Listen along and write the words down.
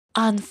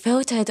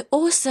Unfiltered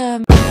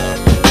awesome.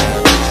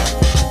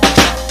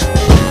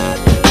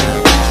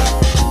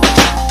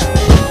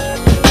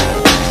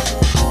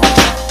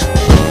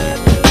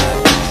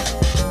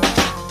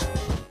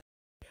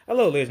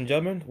 Hello, ladies and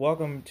gentlemen.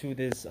 Welcome to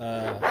this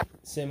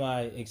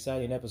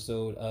semi-exciting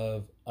episode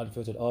of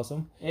Unfiltered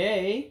Awesome.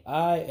 Hey.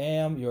 I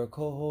am your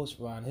co-host,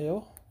 Ron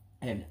Hill.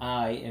 And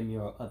I am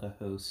your other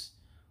host,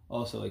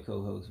 also a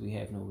co-host. We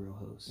have no real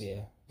host.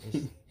 Yeah.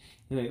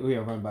 We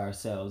are run by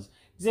ourselves.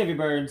 Xavier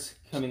Burns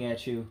coming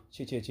at you.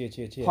 Cheer.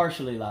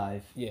 Partially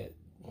live. Yeah.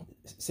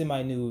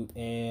 Semi-nude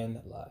and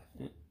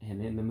live.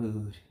 And in the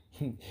mood.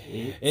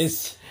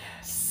 It's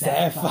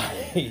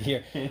sapphire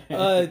here.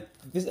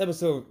 This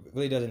episode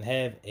really doesn't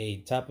have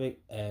a topic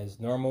as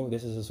normal.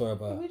 This is a sort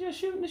of a... We're just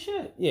shooting the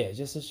shit. Yeah,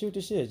 just to shoot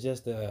the shit.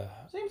 Just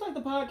Seems like the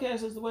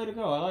podcast is the way to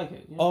go. I like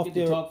it. Off Get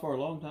to talk for a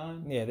long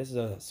time. Yeah, this is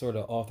a sort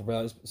of off the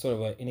rails. It's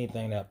sort of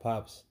anything that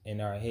pops in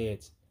our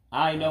heads.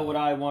 I know what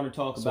I want to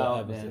talk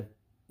about, man.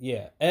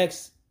 Yeah,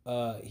 X,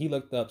 he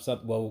looked up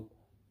something. Well,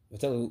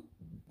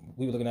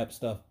 we were looking up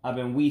stuff. I've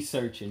been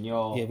researching,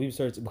 y'all. Yeah, we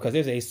researched because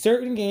there's a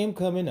certain game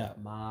coming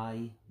out.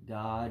 My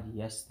God,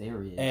 yes,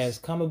 there is. As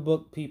comic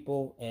book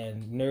people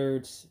and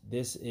nerds,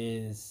 this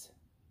is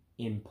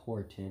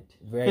important.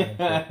 Very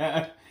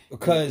important.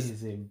 Because it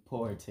is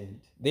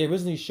important. They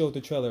originally showed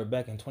the trailer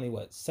back in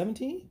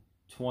 17?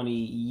 20,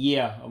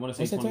 yeah. I want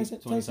to say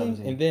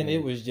 2017. And then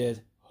it was just...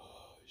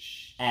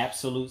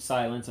 absolute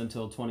silence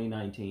until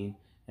 2019.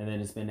 And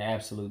then it's been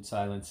absolute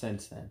silence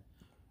since then.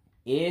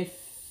 Wait,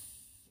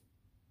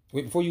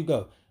 before you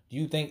go, do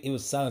you think it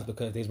was silence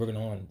because they was working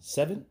on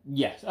 7?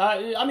 Yes.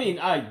 I mean,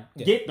 I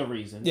get the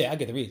reason. Yeah, I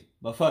get the reason.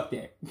 But fuck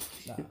that.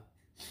 Nah.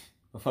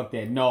 But fuck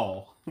that.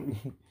 No.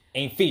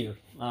 Ain't fear.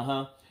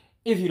 Uh-huh.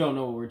 If you don't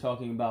know what we're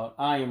talking about,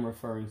 I am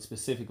referring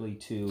specifically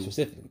to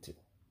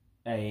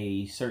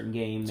a certain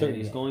game that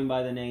is going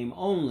by the name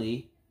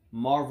only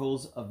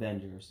Marvel's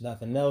Avengers.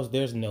 Nothing else.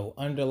 There's no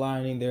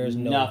underlining. There's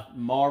no...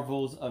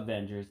 Marvel's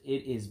Avengers.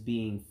 It is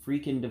being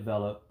freaking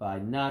developed by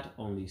not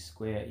only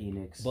Square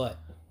Enix,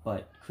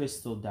 but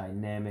Crystal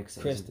Dynamics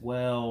as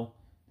well.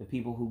 The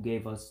people who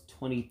gave us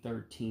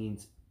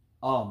 2013's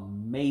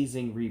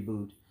amazing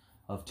reboot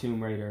of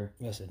Tomb Raider.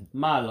 Listen,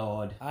 my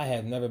lord, I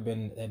have never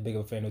been that big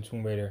of a fan of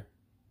Tomb Raider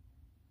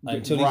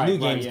until these new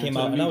games came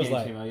out, and I was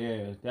like,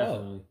 yeah,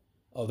 definitely.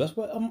 Oh, that's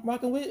what I'm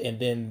rocking with. And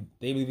then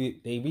they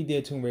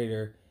redid Tomb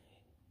Raider,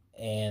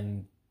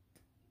 and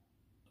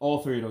all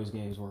three of those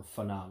games were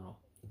phenomenal.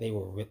 They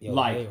were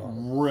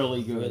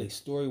really good, really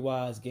story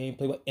wise,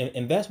 gameplay,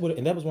 and that was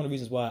one of the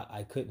reasons why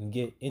I couldn't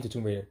get into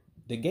Tomb Raider.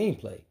 The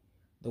gameplay,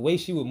 the way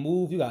she would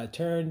move, you gotta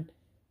turn.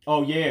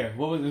 Oh yeah,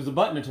 what was it? There's a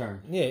button to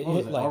turn. Yeah, it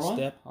hit like R1?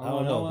 step. I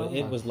don't know, but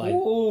it was like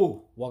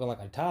walking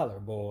like a toddler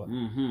boy.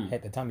 Mm-hmm.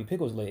 Had the Tommy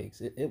Pickles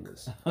legs. It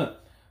was.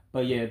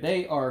 But yeah,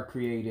 they are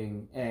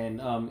creating,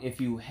 and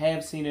if you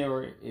have seen it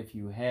or if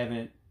you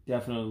haven't,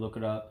 definitely look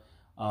it up.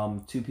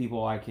 Two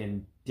people I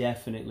can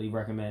definitely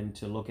recommend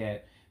to look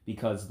at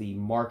because the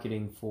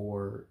marketing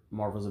for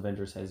Marvel's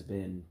Avengers has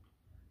been,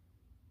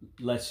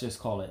 let's just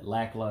call it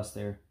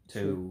lackluster,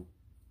 to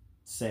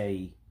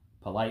say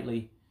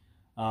politely.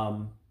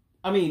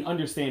 I mean,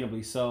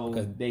 understandably so.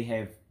 Because they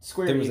have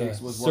Square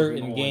Enix was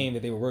certain working game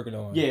that they were working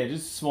on. Yeah,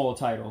 just a small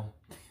title.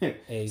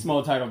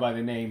 Small title by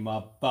the name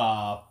of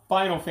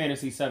Final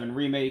Fantasy VII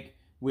Remake,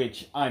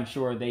 which I'm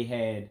sure they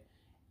had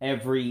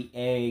every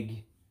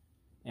egg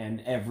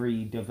and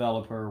every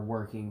developer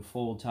working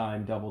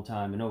full-time,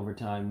 double-time, and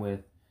overtime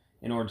with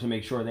in order to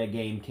make sure that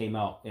game came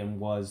out and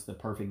was the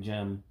perfect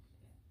gem.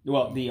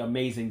 Well, the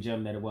amazing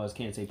gem that it was.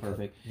 Can't say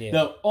perfect. Yeah.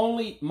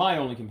 My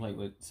only complaint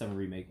with 7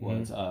 Remake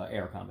was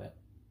air combat.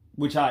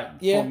 Which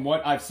from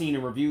what I've seen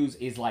in reviews,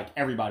 is like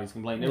everybody's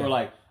complaining. They were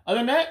like, other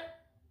than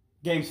that,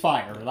 game's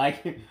fire.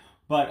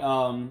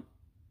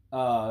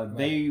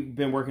 They've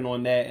been working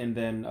on that, and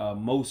then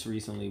most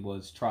recently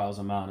was Trials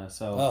of Mana.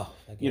 So,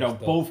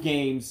 both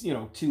games,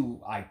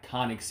 two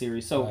iconic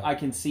series. So I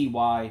can see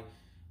why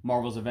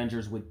Marvel's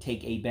Avengers would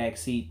take a back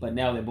seat. But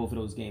now that both of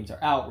those games are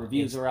out,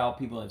 reviews are out,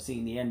 people have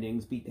seen the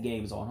endings, beat the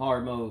games on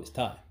hard mode. It's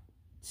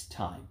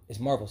time. It's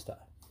Marvel's time.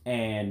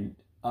 And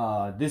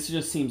this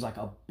just seems like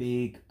a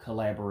big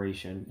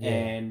collaboration. Yeah.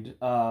 And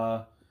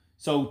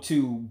so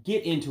to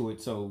get into it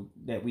so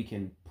that we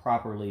can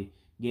properly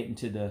get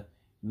into the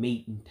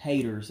meat and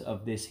taters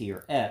of this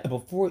here ep.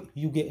 Before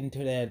you get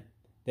into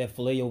that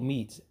filet o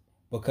meats,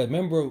 because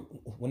remember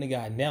when it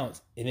got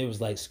announced and it was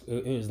like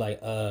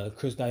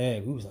Chris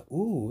Diane, who was like,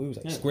 ooh, it was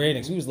like Square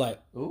Enix, who was like,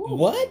 ooh.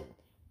 What?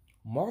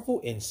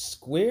 Marvel and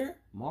Square?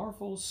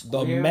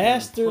 The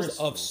masters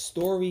of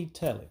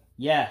storytelling.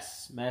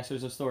 Yes,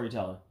 masters of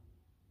storytelling.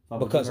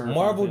 Because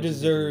Marvel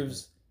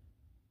deserves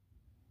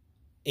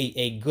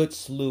a good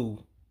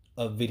slew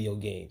of video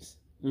games.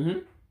 Mm-hmm.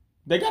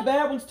 They got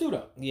bad ones too,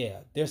 though. Yeah,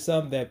 there's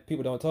some that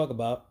people don't talk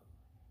about.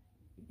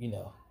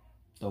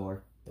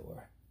 Thor,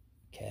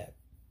 Cap,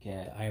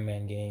 the Iron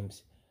Man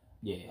games.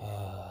 Yeah.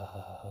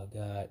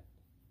 God.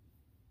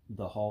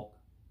 The Hulk.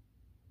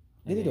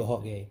 They did a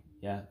Hulk game.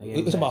 Yeah.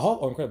 It's about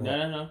Hulk or Incredible?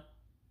 No.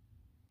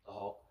 The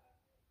Hulk.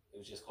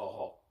 was just called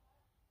Hulk.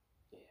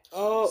 Yeah.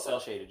 Oh, Cell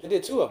shaded. They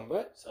did 2 of them,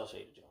 right? Cell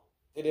shaded Joe.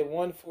 They did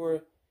one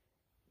for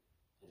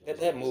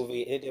that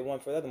movie. They did one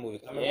for the other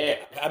movie.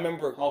 I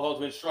remember Hulk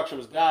Ultimate Destruction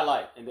was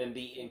godlike, and then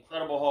the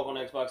Incredible Hulk on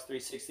Xbox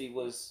 360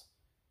 was.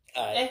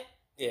 Yeah,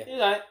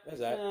 right.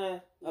 That's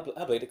right. I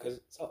played it because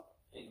it's Hulk.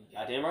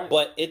 Goddamn right.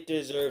 But it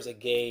deserves a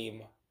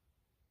game.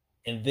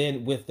 And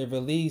then with the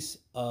release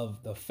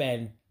of the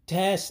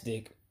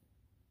fantastic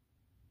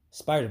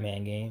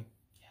Spider-Man game,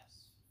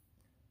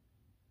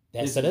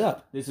 that set it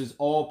up. This is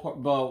all part.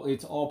 Well,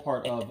 it's all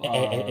part of.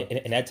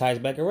 And that ties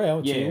back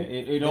around. Yeah, to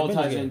it all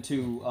ties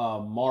into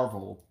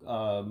Marvel.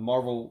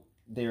 Marvel.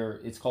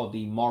 It's called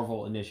the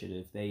Marvel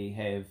Initiative.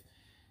 They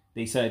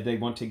said they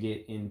want to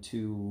get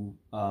into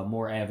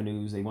more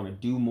avenues. They want to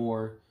do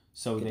more.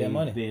 So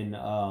they've been.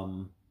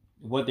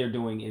 What they're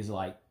doing is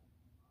like.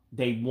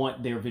 They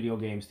want their video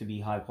games to be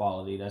high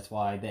quality. That's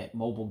why that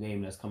mobile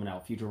game that's coming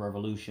out, Future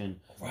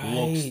Revolution,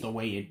 looks the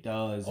way it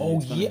does. And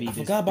it's going to be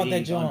this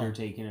big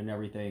undertaking and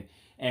everything.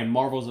 And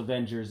Marvel's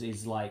Avengers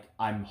is like,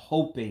 I'm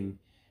hoping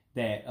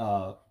that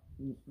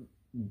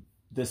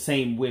the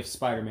same with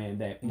Spider-Man,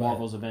 that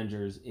Marvel's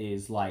Avengers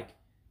is like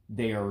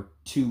their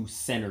 2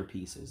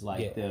 centerpieces.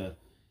 Like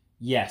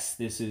yes,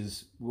 this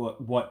is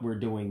what we're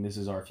doing. This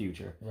is our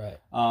future. Right.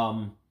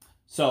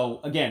 So,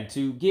 again,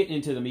 to get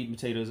into the meat and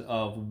potatoes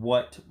of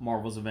what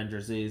Marvel's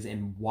Avengers is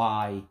and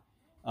why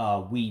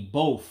we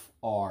both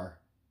are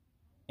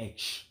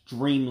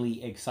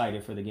extremely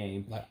excited for the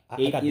game. Like,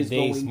 I got the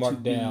days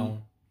marked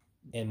down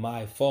in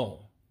my phone.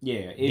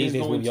 Yeah, it is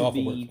going to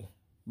be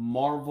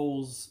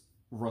Marvel's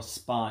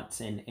response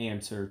and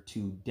answer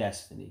to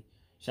Destiny.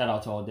 Shout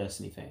out to all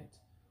Destiny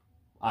fans.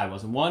 I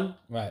wasn't one.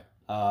 Right.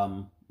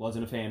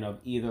 Wasn't a fan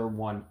of either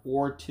 1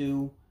 or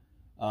 2.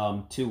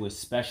 2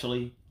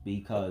 especially.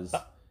 Because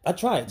I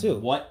tried too.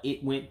 What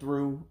it went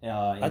through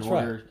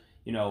order,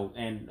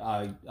 and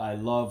I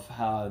love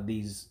how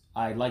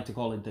I like to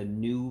call it the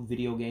new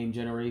video game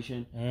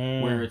generation,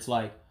 where it's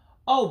like,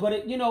 oh, but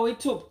it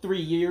took 3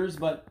 years,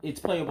 but it's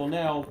playable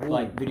now. Ooh.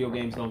 Like video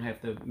games don't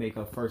have to make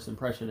a first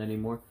impression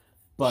anymore.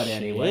 But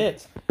anyway,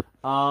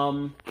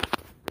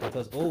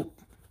 because OG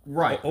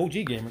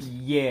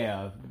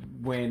gamers,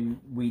 when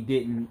we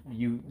didn't,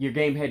 your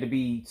game had to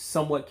be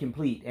somewhat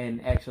complete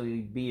and actually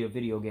be a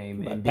video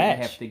game, and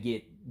didn't have to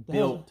get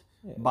built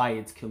by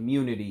its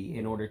community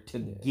in order to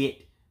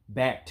get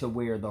back to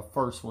where the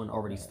first one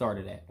already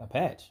started at. A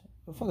patch.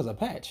 What the fuck is a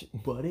patch?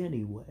 But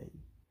anyway,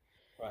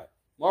 right.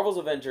 Marvel's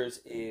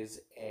Avengers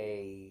is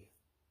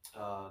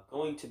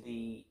going to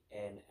be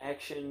an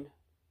action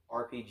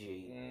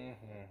RPG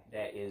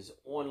that is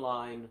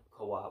online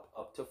co-op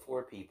up to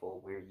 4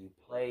 people, where you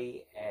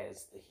play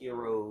as the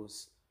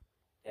heroes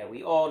that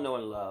we all know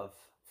and love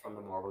from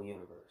the Marvel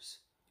Universe.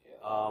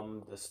 Yeah.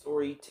 The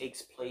story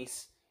takes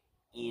place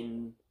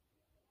in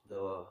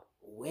the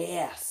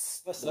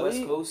West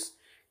Coast.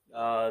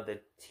 The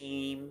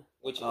team,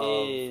 which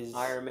is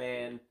Iron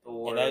Man,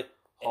 Thor,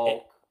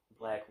 Hulk,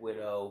 Black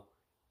Widow,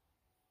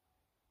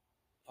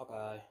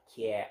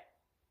 Cat.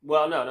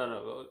 Well,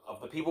 no.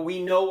 Of the people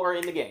we know are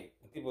in the game,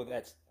 the people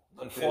that's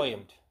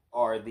confirmed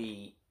are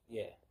the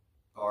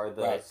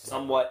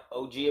somewhat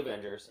OG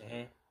Avengers.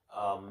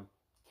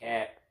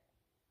 Cat,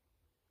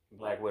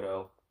 Black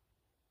Widow,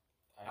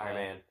 Iron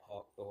Man,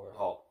 Hulk,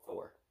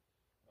 Thor,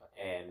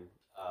 and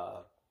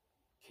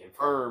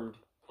confirmed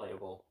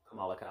playable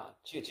Kamala Khan.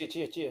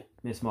 Cheer.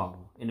 Miss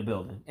Marvel in the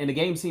building, and the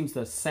game seems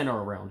to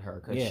center around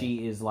her because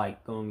she is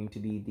like going to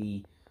be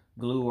the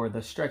glue or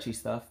the stretchy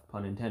stuff,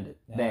 pun intended,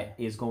 that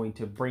is going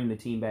to bring the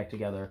team back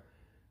together.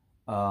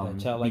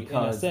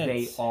 Because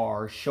they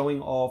are showing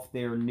off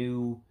their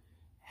new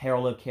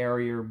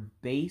helicarrier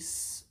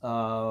base.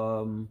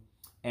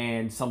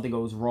 And something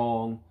goes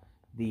wrong,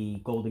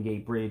 the Golden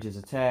Gate Bridge is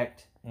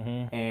attacked,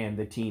 and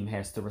the team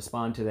has to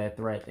respond to that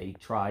threat. They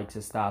try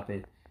to stop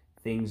it.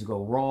 Things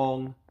go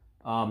wrong.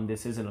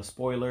 This isn't a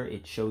spoiler.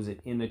 It shows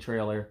it in the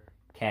trailer.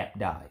 Cap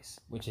dies.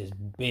 Which is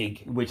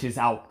big. Which is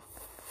out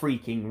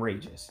freaking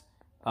rageous.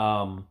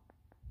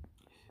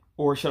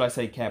 Or should I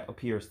say Cap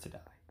appears to die.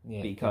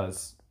 Yeah,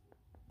 because...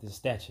 There's a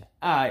statue.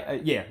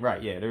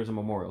 There's a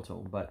memorial to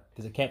him, but...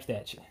 There's a Cap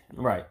statue.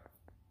 Right.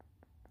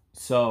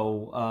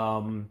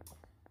 So,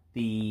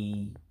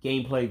 the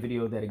gameplay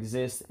video that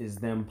exists is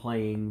them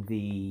playing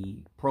the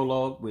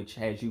prologue, which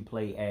has you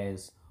play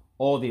as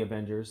all the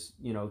Avengers,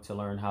 to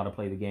learn how to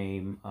play the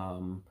game,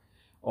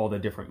 all the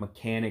different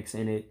mechanics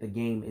in it. The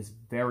game is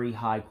very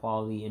high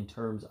quality in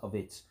terms of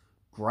its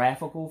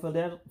graphical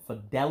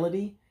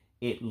fidelity.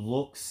 It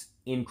looks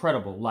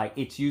incredible. Like,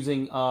 it's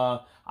using,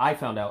 I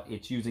found out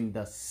it's using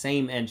the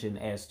same engine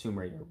as Tomb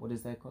Raider. What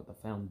is that called? The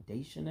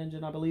Foundation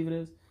engine, I believe it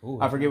is. Ooh,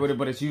 I forget what it,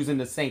 but it's using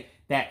the same.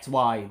 That's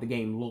why the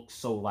game looks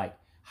so like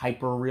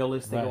hyper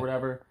realistic or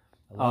whatever.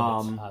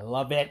 I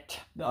love it.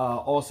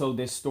 Also,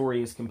 this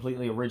story is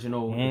completely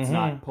original. It's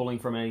not pulling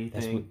from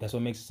anything. That's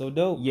what makes it so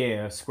dope.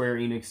 Yeah, Square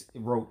Enix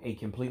wrote a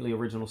completely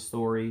original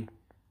story.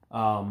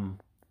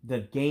 The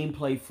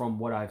gameplay, from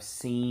what I've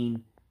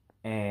seen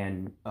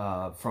and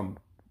from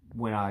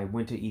when I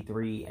went to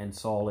E3 and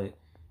saw it,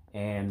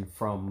 and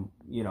from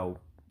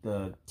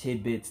the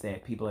tidbits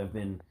that people have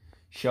been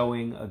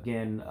showing.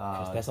 Again,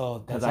 that's all.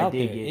 Because I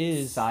did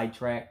get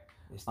sidetracked.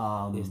 It's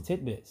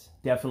tidbits.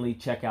 Definitely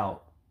check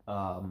out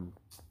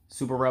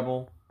Super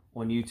Rebel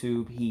on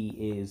YouTube. He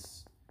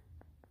is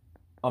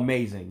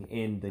amazing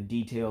in the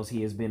details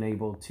he has been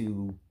able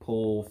to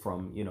pull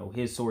from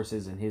his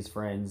sources and his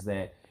friends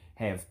that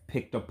have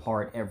picked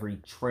apart every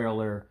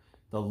trailer,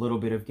 the little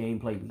bit of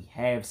gameplay we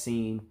have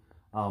seen,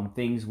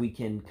 things we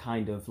can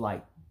kind of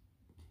like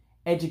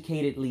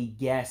educatedly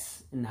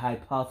guess and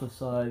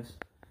hypothesize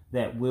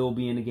that will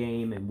be in the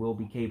game and will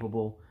be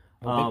capable.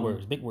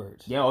 Big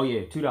words. Yeah, oh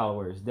yeah, $2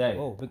 words. Day.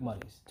 Oh, big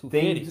monies.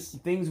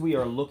 Things we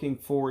are looking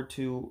forward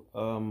to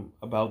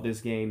about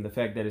this game. The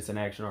fact that it's an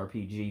action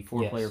RPG,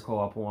 4-player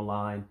co-op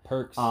online.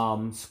 Perks.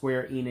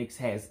 Square Enix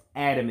has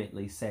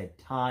adamantly said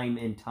time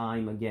and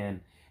time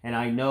again, and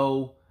I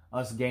know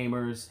us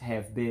gamers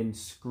have been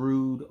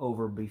screwed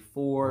over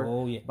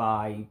before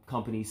by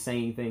companies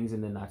saying things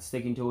and then not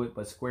sticking to it,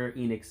 but Square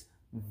Enix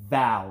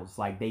vows,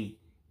 like they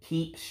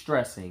keep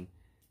stressing,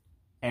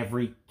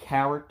 every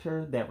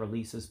character that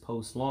releases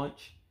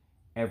post-launch,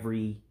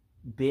 every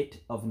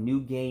bit of new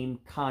game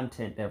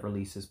content that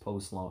releases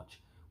post-launch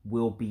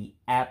will be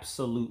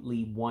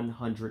absolutely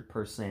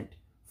 100%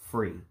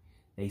 free.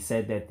 They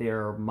said that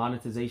their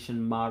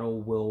monetization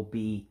model will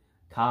be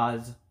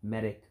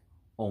cosmetic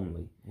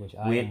only. Which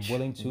I am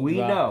willing to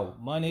drop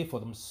money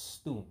for them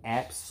students.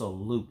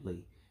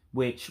 Absolutely.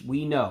 Which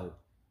we know.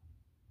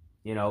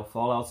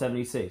 Fallout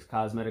 76,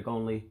 cosmetic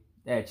only.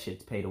 That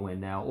shit's pay to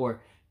win now.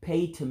 Or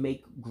pay to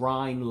make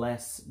grind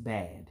less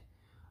bad.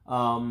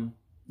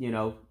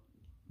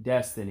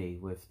 Destiny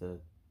with the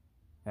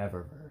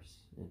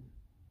Eververse and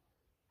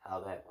how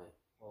that went.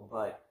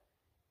 But,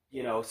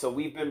 so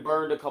we've been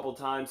burned a couple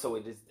times, so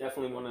it is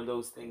definitely one of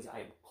those things I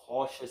am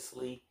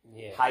cautiously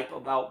hype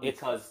about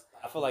because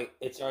I feel like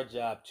it's our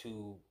job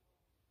to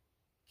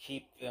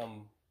keep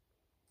them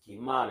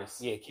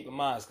honest. Yeah, keep them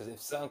honest, because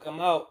if something come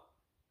out,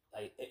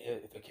 like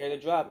if a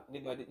character drop,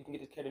 you can get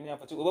this character now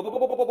for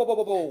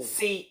 $2.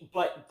 See,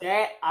 but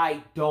that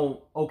I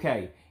don't.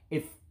 Okay,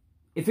 if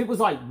it was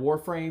like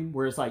Warframe,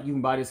 where it's like you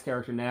can buy this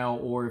character now,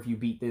 or if you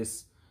beat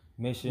this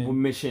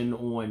mission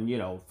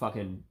on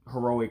fucking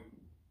heroic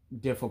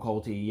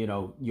difficulty,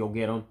 you'll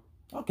get them.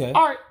 Okay,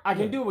 all right, I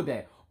can deal with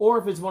that. Or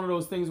if it's one of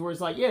those things where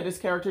it's like, this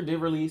character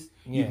did release,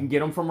 you can get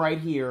them from right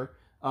here.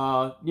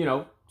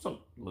 Some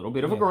little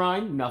bit of a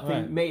grind,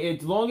 nothing. Right.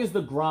 As long as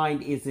the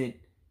grind isn't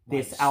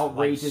this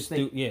outrageous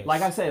thing.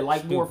 Like I said,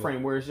 like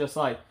Warframe, where it's just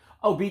like,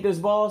 oh, beat this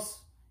boss,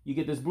 you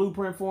get this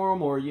blueprint for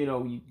them, or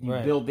you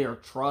build their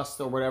trust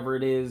or whatever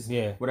it is,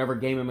 whatever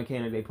gaming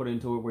mechanic they put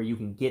into it, where you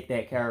can get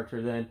that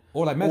character then,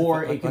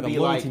 or it could be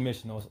a loyalty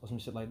mission or some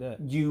shit like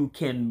that. You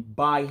can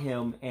buy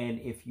him,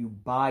 and if you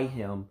buy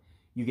him,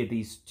 you get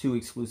these 2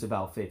 exclusive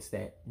outfits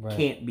that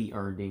can't be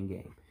earned in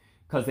game,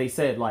 because they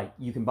said like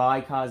you can buy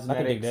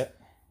cosmetics.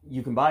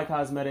 You can buy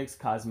cosmetics.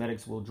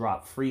 Cosmetics will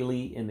drop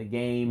freely in the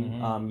game.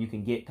 Mm-hmm. You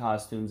can get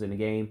costumes in the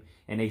game.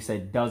 And they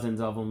said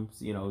dozens of them.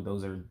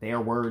 Those are their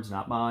words,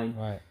 not mine.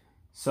 Right.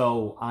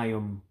 So I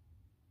am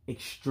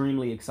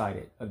extremely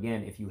excited.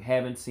 Again, if you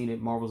haven't seen it,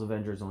 Marvel's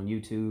Avengers on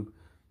YouTube.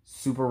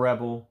 Super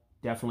Rebel,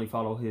 definitely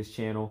follow his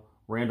channel.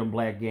 Random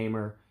Black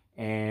Gamer.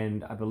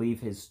 And I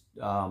believe his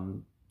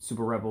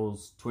Super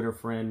Rebel's Twitter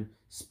friend,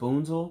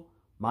 Spoonzel.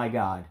 My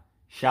God.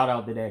 Shout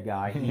out to that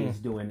guy. He is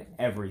doing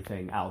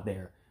everything out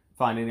there.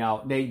 Finding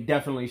out they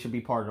definitely should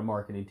be part of the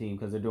marketing team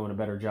because they're doing a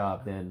better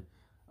job than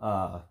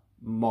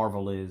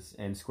Marvel is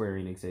and Square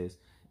Enix is.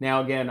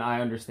 Now, again,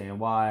 I understand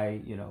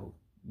why,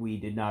 we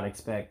did not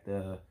expect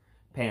the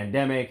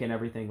pandemic and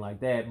everything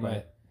like that,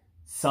 but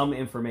some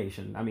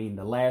information. I mean,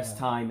 the last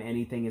time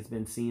anything has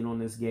been seen on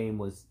this game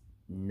was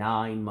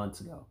 9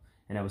 months ago,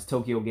 and that was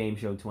Tokyo Game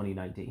Show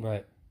 2019.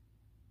 Right.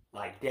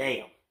 Like,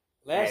 damn.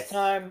 The last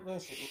time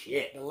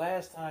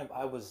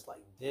I was like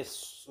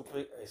this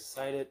super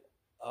excited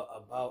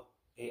about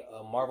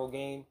a Marvel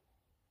game,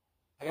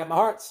 I got my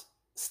heart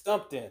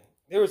stumped in.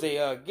 There was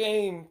a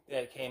game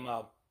that came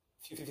out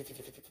a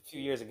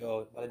few years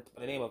ago by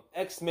the name of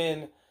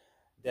X-Men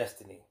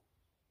Destiny.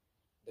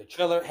 The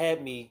trailer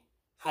had me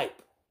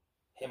hype,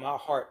 had my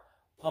heart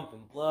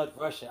pumping, blood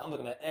rushing. I'm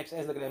looking at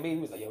X-Men, looking at me.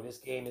 He was like, yo, this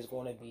game is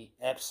going to be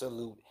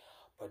absolute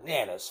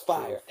bananas,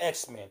 fire,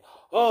 X-Men.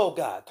 Oh,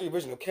 God, 3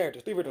 original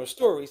characters, 3 original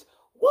stories.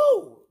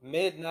 Woo!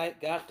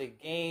 Midnight, got the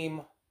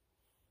game.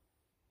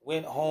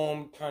 Went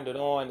home, turned it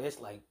on. It's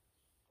like,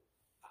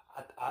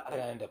 I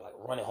think I ended up like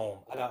running home.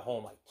 I got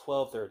home like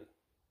 12:30.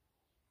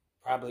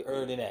 Probably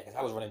earlier than that because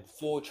I was running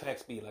full track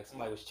speed like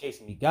somebody was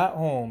chasing me. Got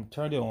home,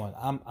 turned it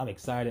on. I'm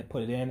excited,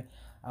 put it in.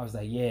 I was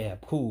like, yeah,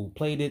 cool.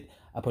 Played it.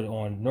 I put it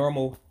on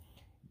normal.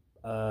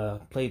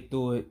 Played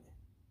through it.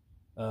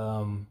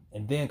 And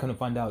then come to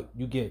find out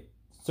you get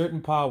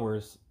certain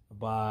powers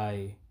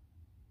by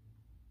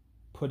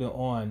putting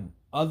on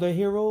other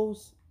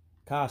heroes'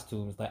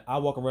 costumes. Like I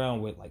walk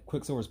around with like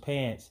Quicksilver's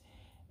pants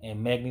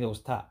and Magneto's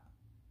top.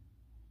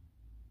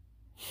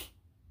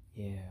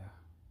 Yeah,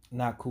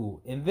 not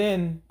cool. And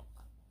then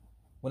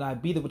when I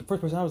beat it with the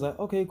first person, I was like,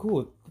 okay,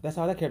 cool. That's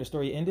how that character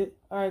story ended.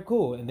 All right,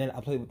 cool. And then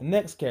I played with the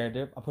next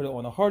character. I put it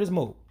on the hardest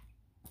mode.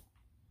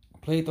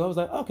 Played through. I was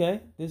like,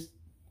 okay, this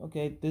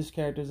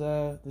character's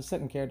the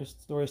second character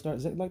story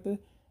starts like the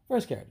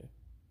first character.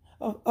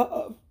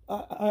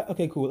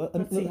 Okay, cool.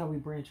 Let's see how we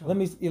branch out.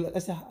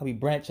 Let's see how we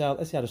branch out.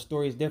 Let's see how the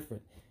story is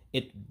different.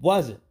 It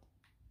wasn't.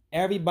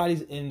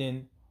 Everybody's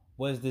ending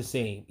was the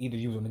same. Either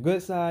you was on the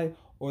good side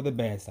or the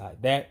bad side.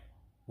 That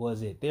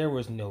was it. There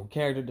was no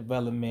character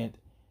development.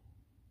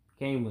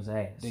 Game was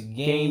ass. The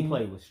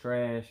gameplay was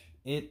trash.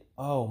 If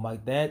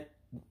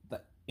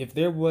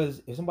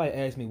somebody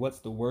asked me what's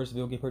the worst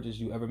video game purchase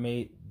you ever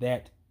made,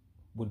 that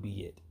would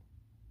be it.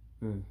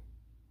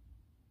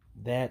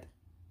 That's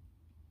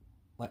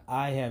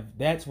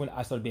when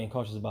I started being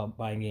cautious about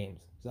buying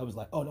games. So I was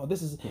like, oh no,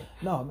 this is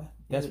no man.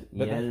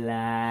 You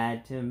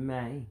lied to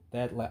me.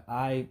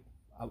 I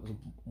was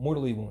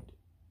mortally wounded.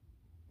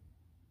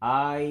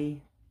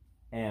 I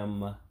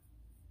am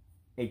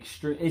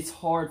extreme. It's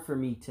hard for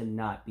me to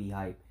not be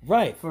hyped,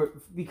 right?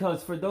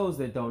 Because for those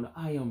that don't know,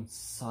 I am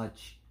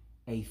such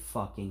a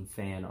fucking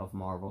fan of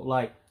Marvel.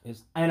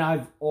 And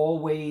I've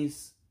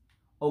always,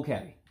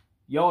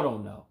 y'all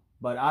don't know,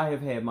 but I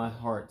have had my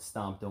heart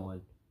stomped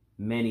on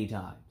many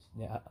times.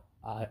 Yeah,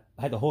 I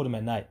had to hold him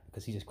at night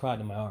because he just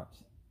cried in my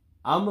arms.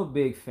 I'm a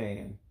big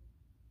fan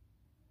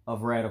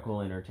of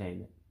Radical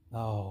Entertainment.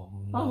 Oh,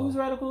 no. Oh, who's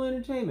Radical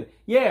Entertainment?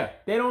 Yeah,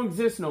 they don't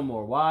exist no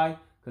more. Why?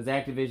 Because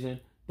Activision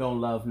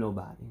don't love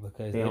nobody.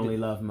 Because they only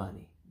love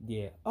money.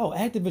 Yeah. Oh,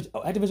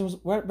 Activision was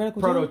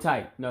Radical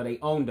Prototype. Too? No, they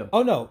owned them.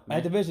 Oh, no.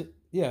 Man. Activision.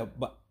 Yeah,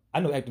 but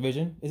I know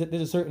Activision.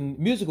 There's a certain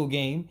musical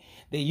game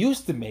they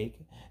used to make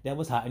that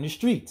was hot in the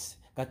streets.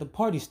 Got the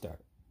party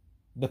started.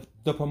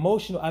 The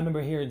promotional, I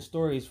remember hearing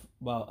stories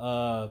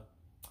about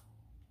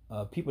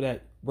people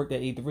that worked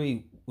at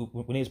E3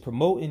 when they was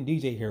promoting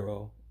DJ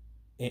Hero,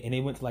 and they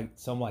went to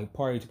some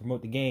party to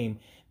promote the game.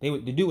 The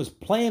dude was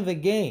playing the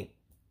game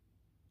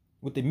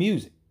with the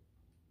music,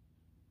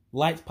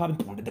 lights popping.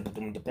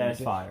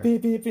 That's fire.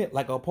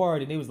 Like a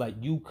party, and it was like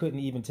you couldn't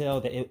even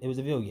tell that it was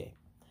a video game.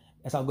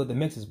 That's how good the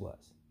mixes was.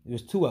 There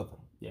was 2 of them.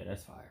 Yeah,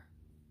 that's fire.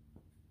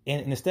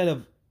 And instead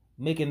of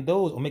making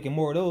those or making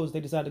more of those, they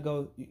decided to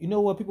go, you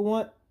know what people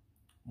want?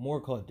 More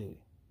Call of Duty.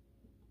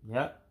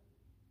 Yep.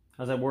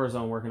 How's that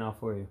Warzone working out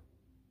for you?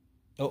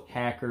 Oh,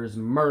 hackers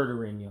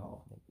murdering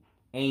y'all.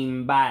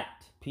 Aimbot.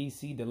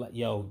 PC,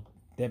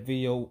 that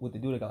video with the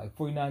dude that got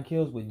 49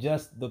 kills with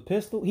just the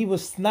pistol. He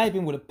was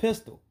sniping with a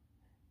pistol.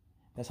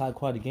 That's high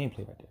quality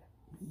gameplay right there.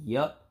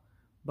 Yep.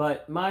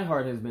 But my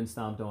heart has been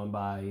stomped on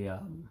by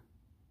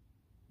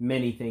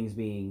many things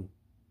being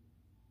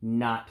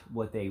not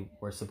what they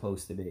were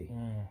supposed to be.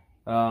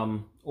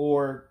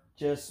 Or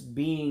just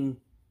being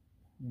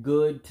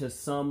good to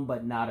some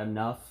but not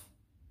enough.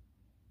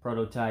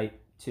 Prototype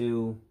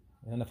 2.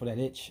 Enough of that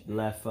itch.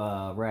 Left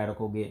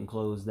Radical getting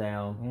closed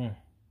down.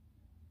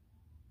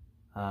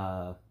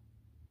 DJ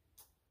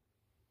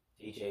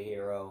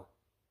Hero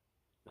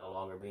no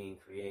longer being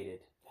created.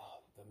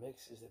 The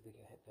mixes that we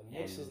can hit. The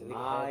mixes mixes that we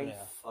can have now. My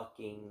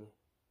fucking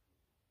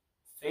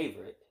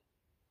favorite,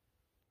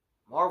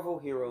 Marvel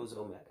Heroes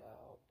Omega.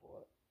 Oh boy,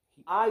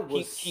 I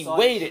was he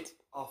waited.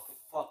 A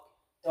fuck.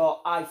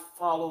 Dog, I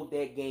followed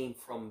that game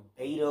from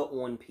beta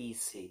on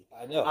PC.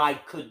 I know. I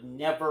could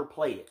never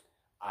play it.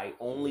 I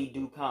only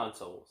do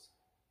consoles.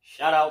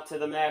 Shout out to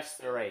the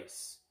Master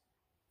Race.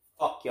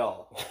 Fuck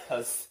y'all,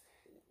 because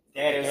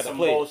that is some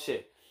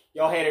bullshit.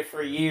 Y'all had it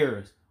for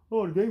years.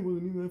 Oh, the game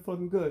wasn't even that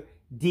fucking good.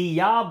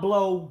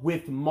 Diablo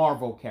with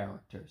Marvel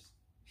characters.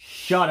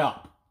 Shut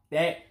up.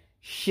 That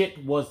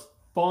shit was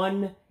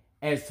fun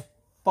as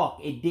fuck.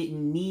 It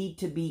didn't need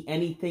to be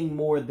anything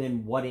more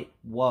than what it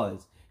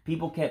was.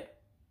 People kept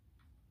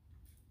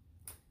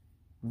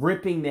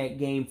ripping that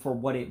game for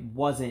what it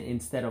wasn't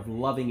instead of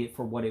loving it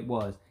for what it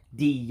was.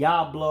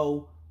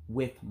 Diablo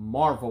with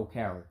Marvel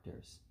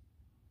characters.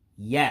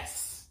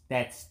 Yes.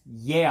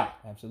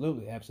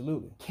 Absolutely.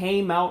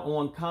 Came out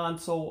on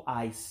console.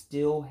 I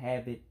still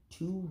have it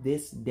to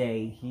this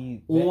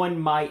day on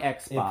my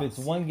Xbox. If it's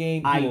one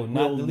game, I will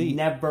not delete.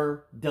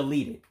 Never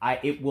delete it.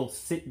 It will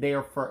sit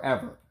there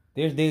forever.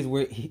 There's days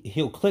where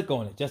he'll click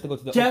on it just to go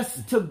to the...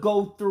 Just to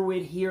go through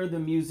it, hear the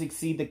music,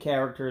 see the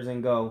characters,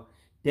 and go,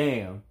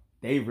 damn,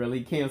 they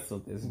really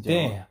canceled this, Joe.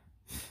 Damn.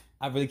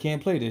 I really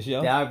can't play this,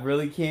 yo. I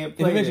really can't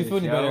play this, If it makes you feel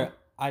any better,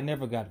 I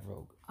never got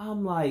Rogue.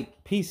 I'm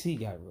like... PC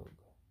got Rogue.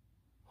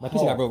 My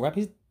PC got Rogue, right?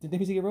 Did the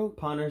PC get Rogue?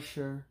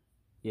 Punisher.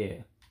 Yeah.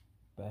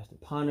 Bastard.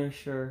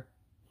 Punisher.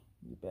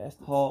 You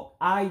bastard. Hulk.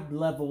 I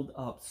leveled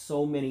up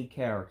so many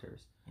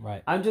characters.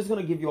 Right. I'm just going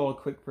to give you all a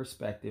quick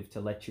perspective to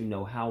let you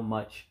know how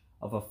much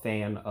of a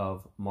fan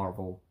of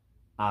Marvel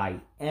I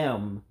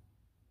am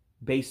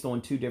based on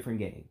 2 different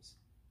games.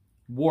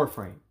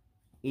 Warframe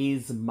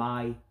is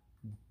my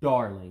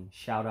darling.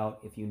 Shout out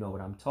if you know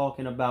what I'm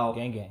talking about.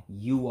 Gang.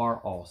 You are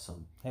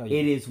awesome. Hell yeah.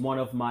 It is one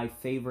of my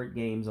favorite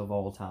games of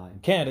all time.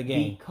 Canada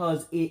game.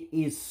 Because it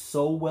is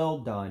so well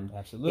done.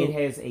 Absolutely. It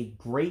has a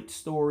great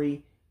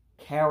story,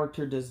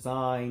 character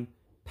design,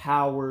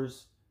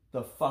 powers,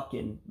 the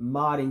fucking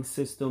modding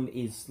system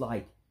is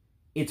like,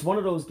 it's one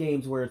of those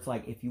games where it's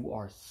like, if you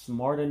are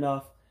smart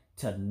enough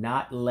to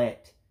not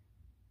let,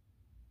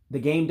 the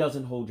game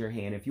doesn't hold your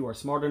hand. If you are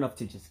smart enough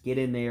to just get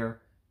in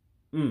there,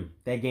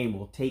 that game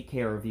will take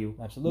care of you.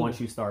 Absolutely. Once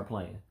you start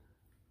playing.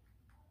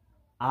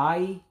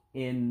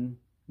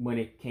 When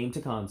it came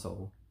to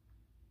console,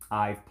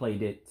 I've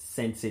played it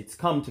since it's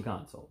come to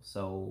console.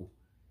 So,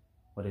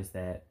 what is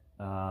that?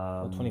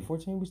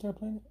 2014 we started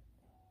playing it?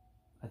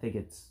 I think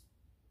it's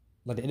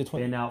like the end of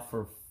 20. Been out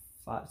for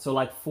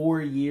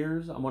 4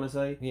 years, I want to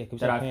say. Yeah,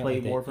 because that I've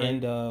played like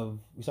Warframe.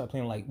 We started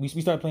playing we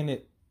started playing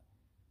it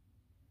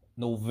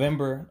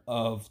November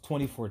of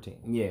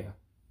 2014. Yeah,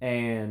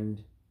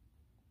 and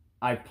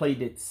I've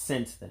played it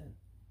since then.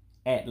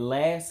 At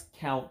last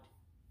count,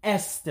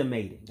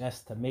 estimated.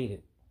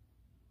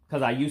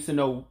 Because I used to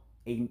know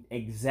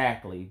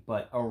exactly,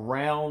 but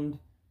around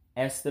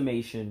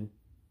estimation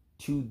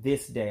to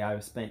this day,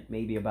 I've spent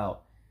maybe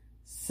about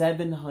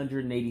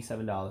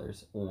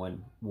 $787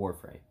 on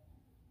Warframe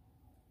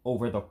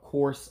over the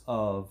course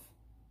of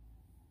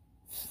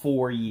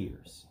 4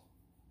 years.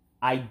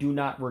 I do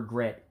not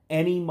regret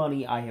any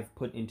money I have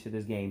put into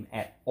this game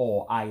at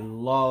all. I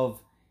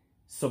love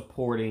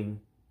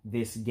supporting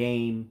this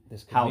game,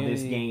 how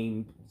this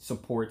game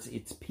supports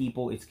its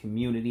people, its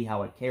community,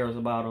 how it cares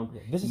about them.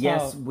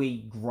 Yeah,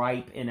 we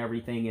gripe and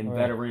everything, and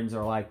veterans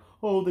are like,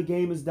 oh, the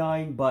game is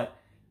dying, but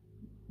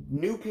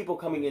new people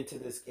coming into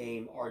this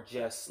game are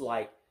just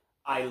like,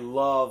 I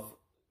love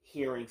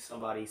hearing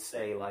somebody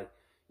say like,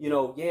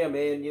 yeah,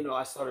 man,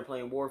 I started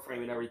playing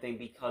Warframe and everything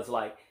because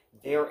like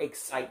their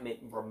excitement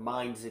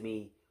reminds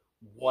me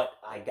what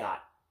I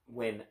got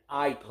when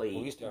I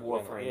played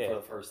Warframe for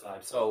the first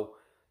time. So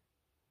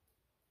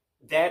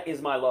that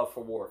is my love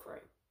for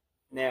Warframe.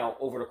 Now,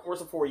 over the course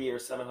of 4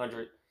 years,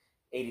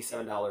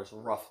 $787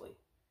 roughly.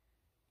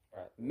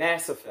 Right.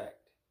 Mass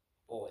Effect.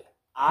 Boy,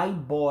 I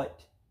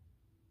bought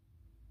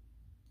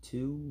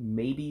 2,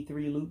 maybe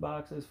 3 loot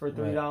boxes for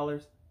 $3.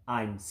 Right.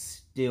 I'm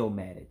still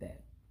mad at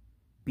that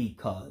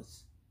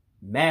because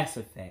Mass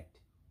Effect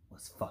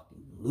was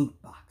fucking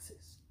loot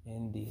boxes.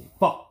 Indeed.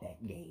 Fuck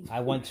that game.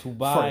 I want to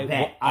buy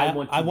that. I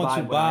want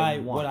to buy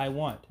what I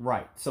want.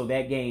 Right. So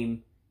that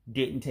game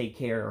didn't take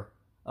care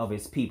of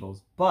its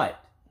peoples. But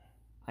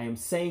I am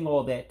saying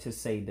all that to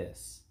say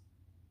this.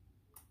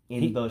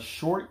 In the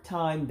short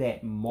time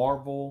that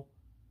Marvel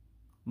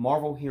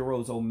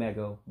Heroes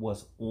Omega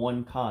was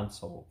on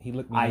console, he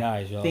looked me in the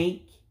eyes, y'all.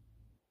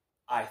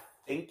 I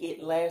think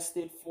it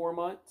lasted 4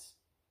 months.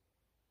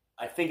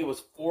 I think it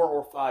was 4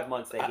 or 5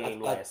 months that game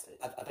lasted.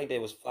 I think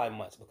that was 5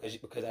 months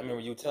because I remember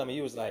you telling me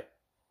you was like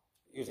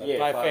 5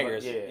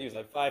 fingers. Yeah. He was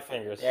like 5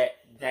 fingers.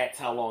 That's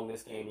how long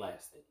this game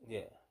lasted.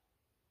 Yeah.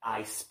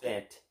 I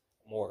spent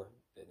more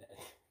than that.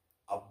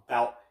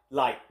 About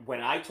like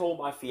when I told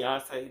my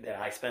fiance that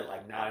I spent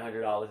like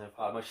 $900 in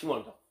 5 months, she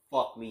wanted to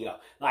fuck me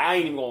up. Like I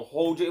ain't even gonna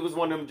hold you. It was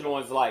one of them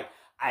joints like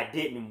I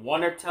didn't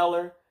want to tell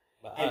her,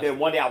 and then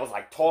one day I was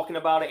like talking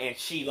about it, and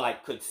she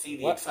like could see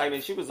the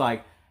excitement. She was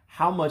like,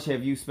 "How much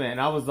have you spent?"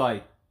 And I was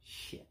like,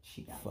 "Shit,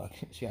 she got no."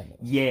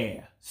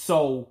 Yeah.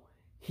 So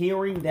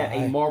hearing that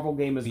a Marvel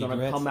game is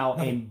gonna come out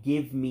and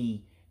give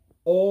me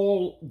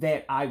all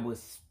that I was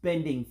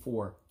spending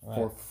for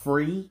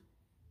free,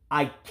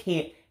 I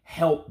can't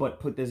help but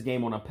put this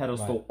game on a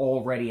pedestal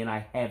already, and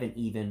I haven't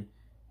even,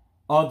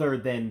 other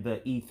than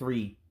the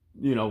E3,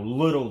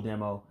 little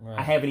demo,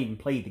 I haven't even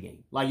played the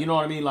game. Like, you know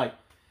what I mean? Like,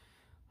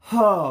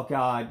 oh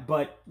God.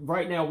 But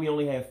right now we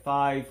only have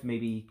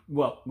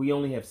we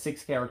only have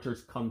 6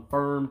 characters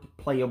confirmed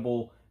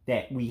playable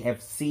that we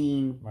have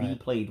seen be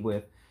played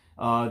with.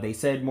 They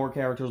said more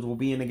characters will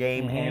be in the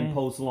game, and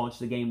post-launch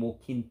the game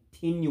will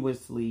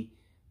continuously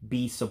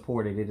be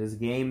supported. It is a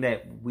game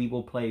that we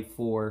will play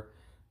for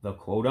the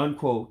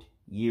quote-unquote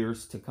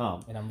years to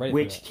come. And I'm ready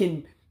which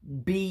can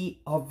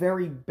be a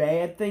very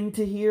bad thing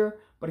to hear,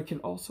 but it can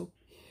also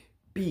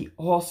be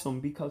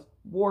awesome because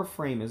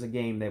Warframe is a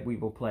game that we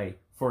will play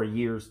for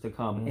years to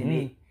come. And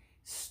it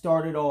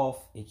started off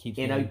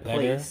in a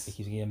place. It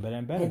keeps getting better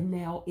and better. And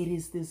now it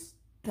is this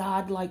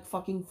godlike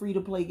fucking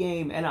free-to-play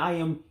game, and I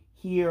am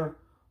here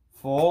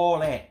for all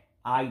that.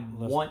 I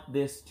want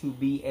this to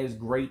be as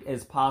great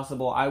as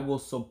possible. I will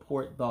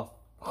support the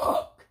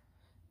fuck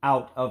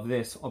out of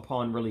this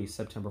upon release,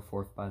 September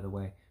 4th, by the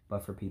way.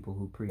 But for people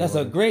who pre-order, that's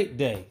a great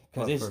day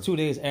because it's 2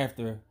 days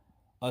after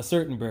a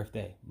certain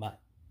birthday.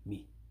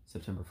 Me.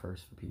 September 1st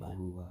for people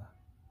who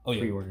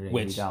pre-ordered the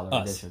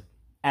 $80 edition.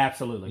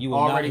 Absolutely. You will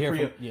already hear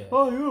from,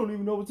 Oh, you don't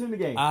even know what's in the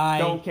game. I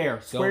don't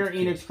care. Square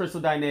Enix, Crystal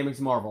Dynamics,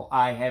 Marvel.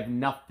 I have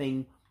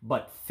nothing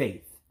but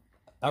faith.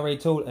 I already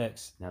told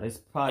X. Now this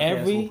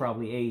podcast will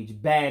probably age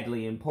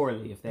badly and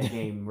poorly if that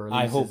game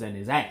releases in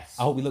his ass.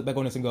 I hope we look back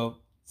on this and go,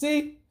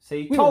 see,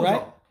 we were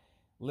right.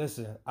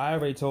 Listen, I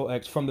already told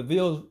X from the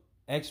videos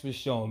X was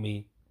showing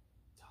me.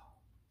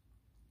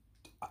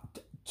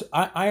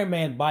 Iron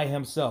Man by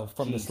himself,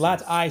 from the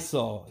slots I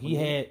saw, he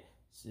had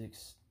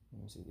 6,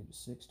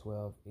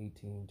 12,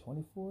 18,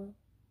 24?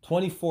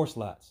 24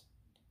 slots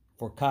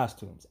for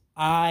costumes.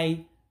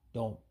 I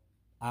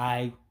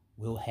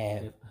will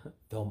have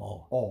them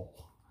all.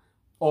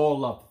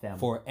 All of them.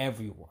 For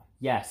everyone.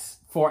 Yes.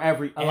 For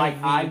every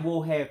like, I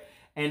will have,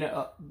 and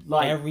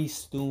like. Every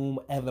Stoom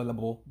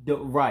available.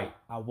 Right.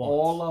 I want.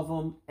 All of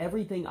them,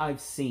 everything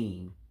I've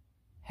seen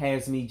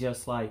has me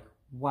just like,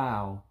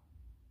 wow,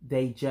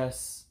 they're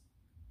just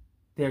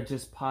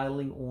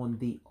piling on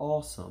the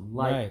awesome.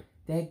 Like,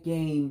 that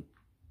game,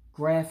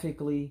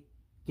 graphically,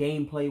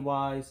 gameplay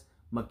wise,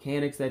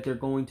 mechanics that they're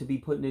going to be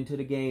putting into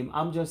the game,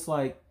 I'm just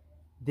like,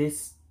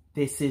 this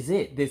is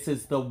it. This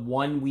is the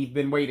one we've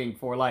been waiting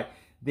for. Like,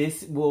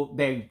 this will,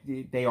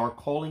 they are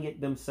calling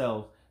it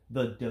themselves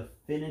the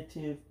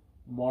definitive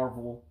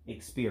Marvel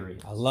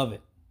experience. I love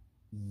it.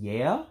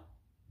 Yeah?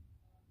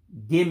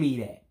 Give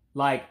me that.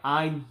 Like,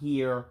 I'm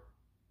here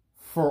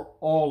for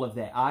all of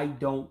that. I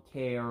don't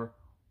care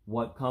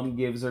what come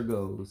gives or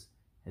goes.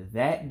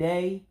 That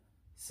day,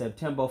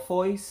 September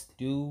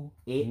 1st,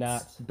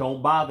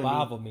 don't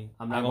bother me.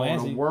 I'm not going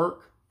to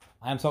work.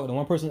 I am talking to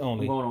one person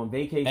only. I'm going on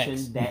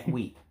vacation that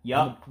week.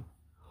 Yup.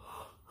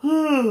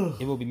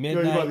 It will be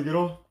midnight. You about to get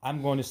on?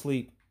 I'm going to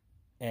sleep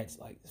at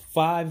like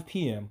 5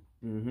 p.m.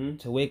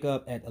 To wake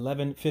up at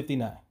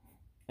 11:59.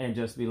 And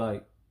just be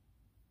like,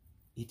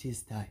 it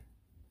is time.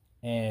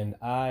 And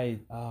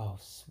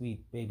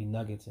sweet baby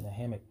nuggets in a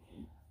hammock.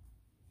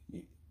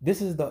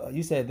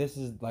 You said this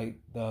is like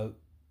the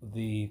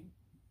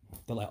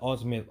like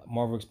ultimate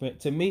Marvel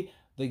experience. To me,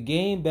 the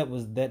game that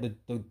was that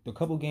the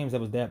couple games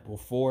that was that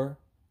before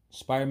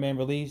Spider-Man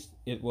released,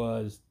 it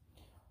was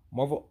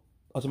Marvel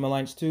Ultimate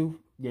Alliance 2.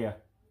 Yeah.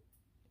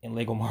 And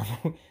Lego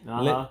Marvel.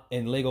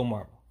 And Lego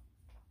Marvel.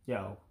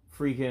 Yo,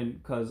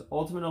 freaking, because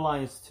Ultimate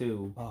Alliance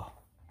 2,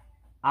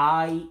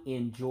 I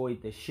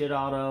enjoyed the shit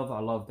out of.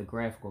 I love the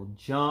graphical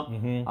jump.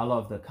 I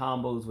love the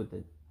combos with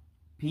the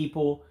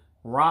people.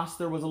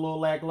 Roster was a little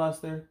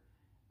lackluster.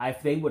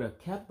 If they would have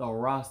kept the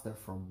roster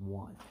from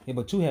 1. Yeah,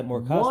 but 2 had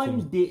more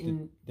costumes. 1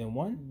 didn't. Than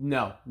 1?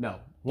 No.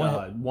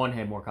 1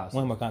 had more costumes.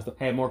 1 had more costumes.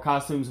 Had more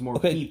costumes, more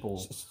people.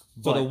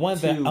 So the one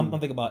that I'm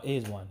thinking about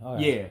is 1. All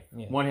right.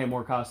 Yeah. 1 had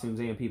more costumes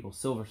and people.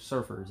 Silver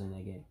Surfers in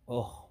that game.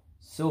 Oh.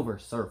 Silver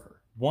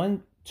Surfer.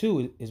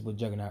 2 is with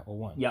Juggernaut or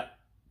 1. Yep.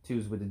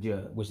 2's with the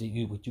Jug. Which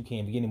you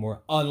can't get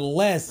anymore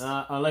unless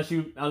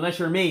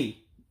you're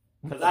me.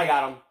 Because I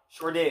got them.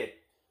 Sure did.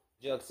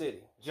 Jug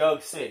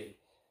City.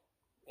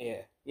 Yeah.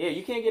 Yeah,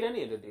 you can't get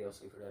any of the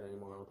DLC for that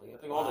anymore, I don't think. I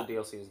think all the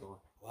DLC is gone.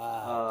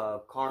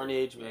 Wow.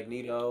 Carnage,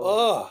 Magneto.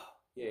 Ugh.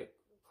 Yeah.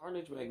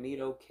 Carnage,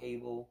 Magneto,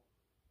 Cable.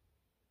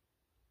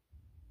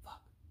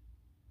 Fuck.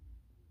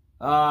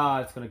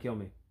 It's gonna kill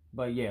me.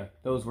 But yeah,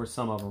 those were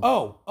some of them.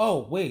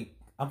 Oh, wait.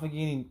 I'm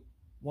forgetting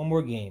one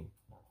more game.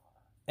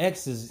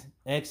 X's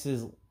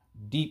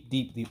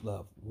deep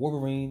love.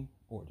 Wolverine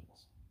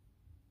Origins.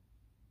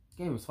 This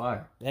game was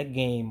fire. That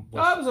game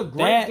was a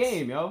great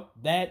game, yo.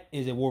 That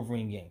is a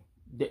Wolverine game.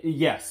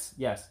 Yes.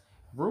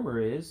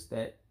 Rumor is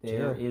that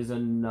there is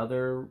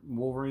another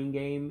Wolverine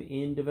game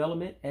in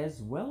development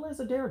as well as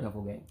a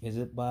Daredevil game. Is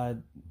it by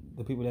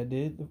the people that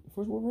did the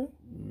first Wolverine?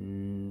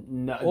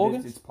 No,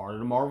 it's part of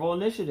the Marvel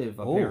Initiative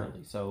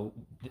apparently. So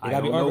I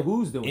don't know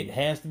who's doing it. It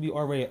has to be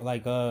already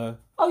like Oh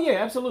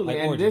yeah, absolutely.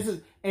 Like and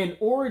Origins.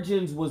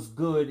 Origins was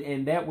good,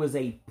 and that was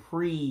a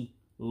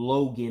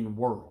pre-Logan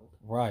world.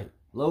 Right.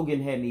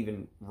 Logan hadn't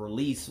even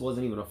released,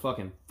 wasn't even a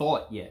fucking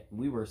thought yet.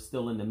 We were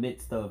still in the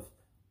midst of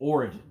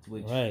Origins,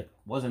 which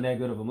wasn't that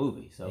good of a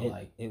movie.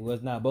 So it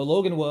was not, but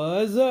Logan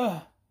was.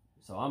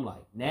 So I'm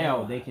like,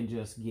 now they can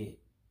just get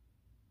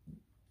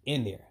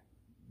in there.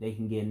 They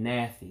can get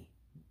nasty.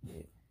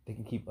 Yeah. They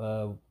can keep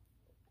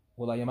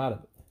will.i.am out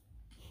of it.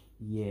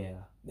 Yeah.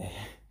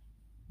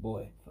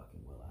 Boy,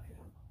 fucking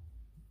will.i.am.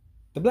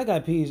 The Black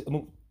Eyed Peas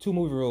 2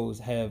 movie roles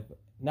have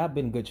not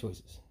been good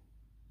choices.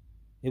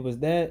 It was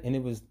that, and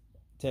it was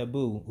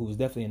Taboo, who was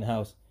definitely in the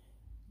house,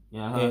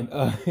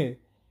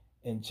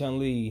 and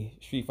Chun-Li,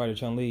 Street Fighter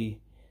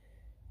Chun-Li,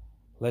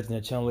 Legend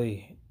of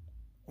Chun-Li.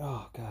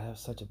 Oh God, that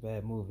was such a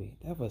bad movie.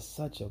 That was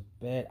such a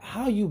bad.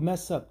 How you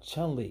mess up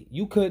Chun-Li?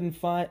 You couldn't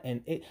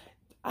find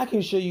I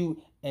can show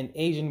you an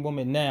Asian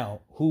woman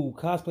now who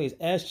cosplays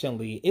as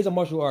Chun-Li, is a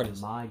martial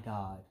artist. My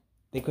God,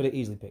 they could have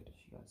easily picked her.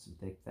 She got some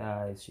thick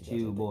thighs. She can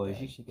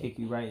kick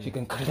you right. She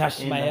can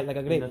crush my head like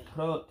a grape.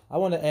 I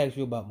want to ask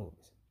you about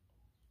movies.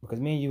 Because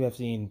me and you have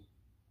seen.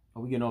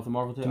 Are we getting off the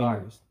Marvel tip?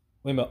 Movies.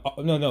 Wait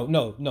a minute.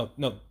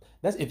 No.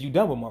 That's if you're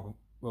done with Marvel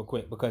real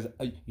quick. Because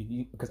I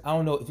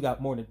don't know if you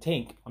got more than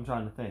Tank. I'm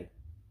trying to think.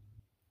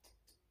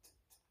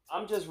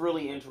 I'm just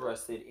really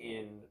interested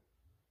in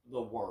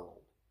the world.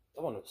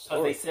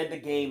 Because they said the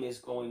game is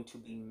going to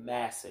be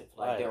massive.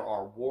 Like there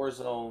are war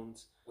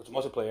zones. Which are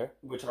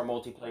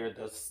multiplayer.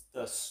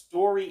 The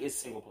story is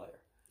single player.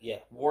 Yeah.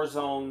 War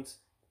zones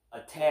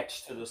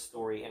attached to the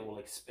story and will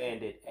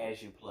expand it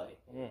as you play.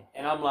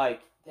 And I'm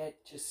like,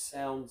 that just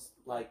sounds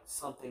like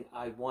something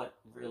I want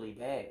really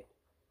bad.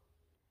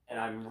 And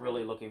I'm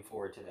really looking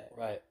forward to that.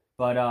 Right.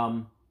 But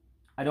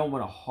I don't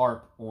want to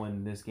harp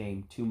on this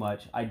game too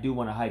much. I do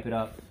want to hype it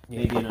up.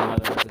 Maybe in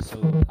another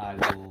episode I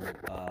will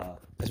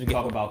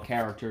talk about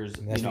characters.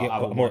 I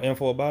will more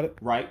info about it.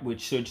 Right, which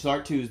should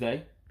start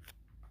Tuesday.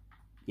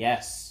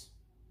 Yes.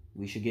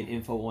 We should get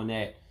info on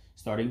that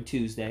starting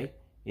Tuesday.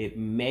 It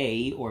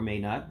may or may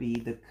not be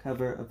the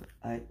cover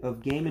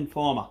of Game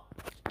Informer.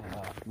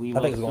 We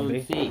will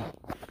soon see.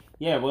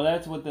 Yeah, well,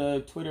 that's what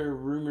the Twitter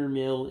rumor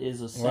mill is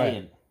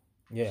saying. Right.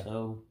 Yeah.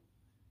 So,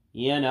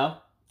 you know,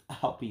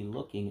 I'll be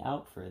looking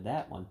out for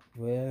that one.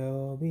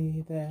 We'll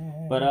be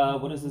there.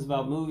 But what is this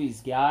about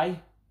movies,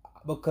 guy?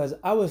 Because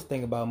I was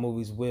thinking about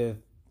movies with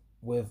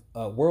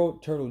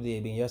World Turtle Day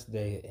being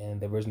yesterday and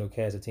the original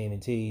cast of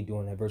TMNT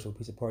doing that virtual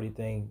pizza party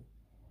thing,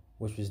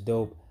 which was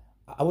dope.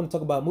 I want to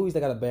talk about movies that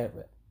got a bad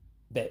rep.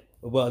 That,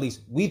 well, at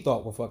least we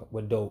thought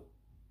were dope,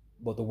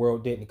 but the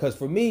world didn't. Because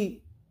for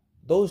me,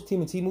 those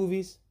TMNT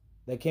movies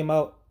that came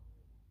out,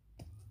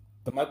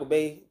 the Michael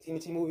Bay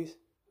TMNT movies,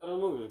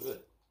 Those movies were good.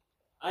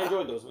 I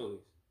enjoyed those movies.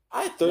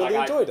 I thoroughly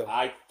enjoyed them.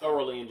 I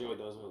thoroughly enjoyed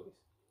those movies.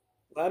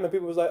 I mean,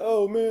 people was like,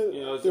 "Oh man,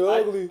 they're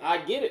ugly." I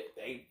get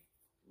it.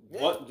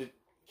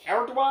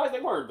 Character-wise,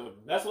 they weren't the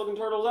best-looking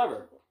turtles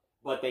ever,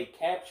 but they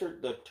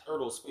captured the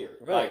turtle spirit.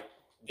 Right. Like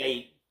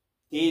they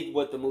did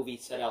what the movie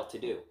set out to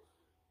do,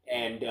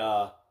 and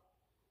I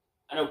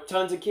know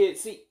tons of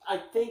kids. See, I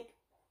think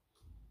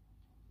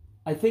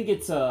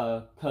it's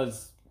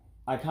because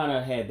I kind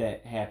of had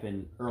that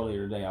happen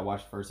earlier today. I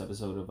watched the first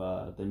episode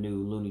of the new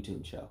Looney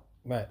Tunes show.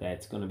 Right.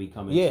 That's going to be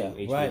coming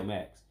to HBO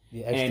Max.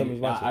 Yeah,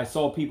 and I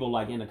saw people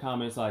like in the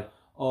comments like,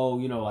 oh,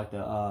 you know, like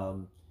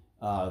the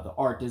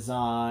art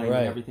design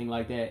and everything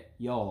like that.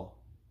 Y'all,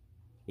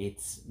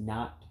 it's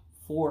not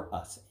for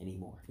us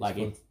anymore.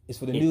 It's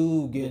for the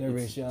new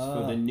generation. It's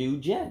for the new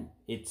gen.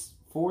 It's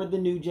for the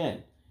new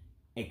gen.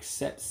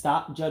 Except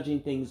stop judging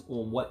things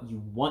on what you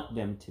want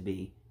them to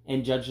be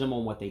and judge them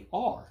on what they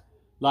are.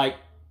 Like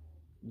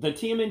the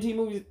TMNT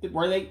movies,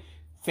 were they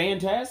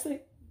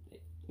fantastic?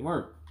 They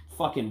weren't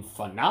fucking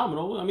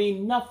phenomenal. I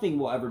mean, nothing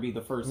will ever be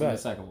the first and the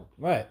second one.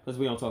 Right. Because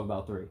we don't talk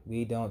about 3.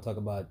 We don't talk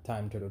about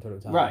Time Turtle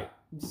Time. Right.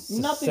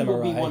 Nothing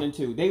will be 1 and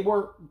 2. They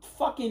were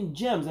fucking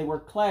gems. They were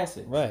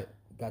classics. Right.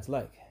 God's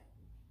like.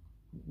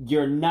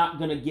 You're not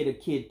going to get a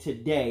kid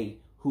today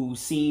who's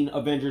seen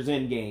Avengers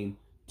Endgame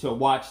to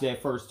watch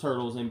that first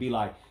Turtles and be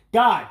like,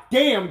 God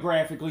damn,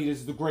 graphically, this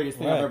is the greatest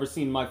thing I've ever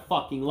seen in my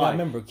fucking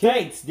life.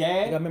 Thanks,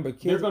 Dad. I remember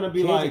kids. They're going to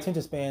be like,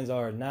 attention spans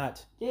are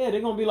not. Yeah,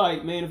 they're going to be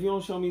like, man, if you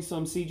don't show me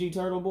some CG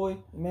Turtle Boy,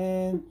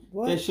 man,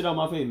 what? That shit on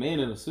my face, man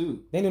in a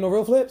suit. They ain't do no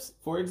real flips?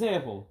 For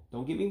example,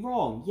 don't get me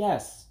wrong,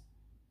 yes,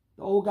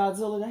 the old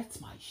Godzilla,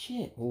 that's my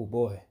shit. Oh,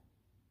 boy.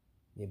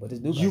 Yeah, but this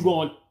dude. You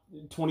going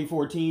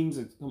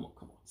 2014s? Come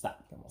on,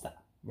 stop.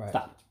 Right.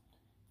 Stop.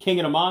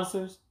 King of the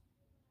Monsters.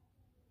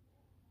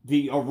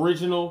 The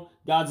original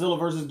Godzilla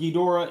versus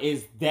Ghidorah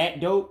is that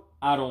dope?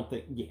 I don't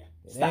think. Yeah.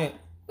 Stop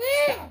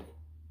it.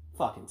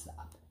 Fucking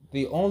stop.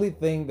 The only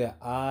thing that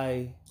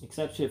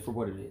accept shit for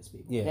what it is,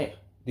 people. Yeah. Hey.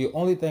 The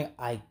only thing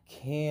I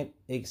can't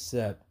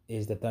accept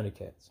is the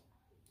Thundercats.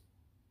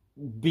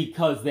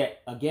 Because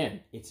that, again,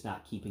 it's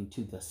not keeping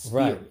to the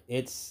spirit. Right.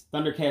 It's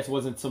Thundercats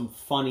wasn't some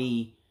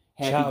funny,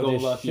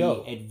 happy-go-lucky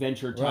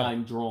Adventure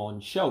Time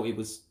drawn show. It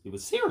was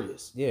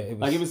serious. Yeah. It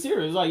was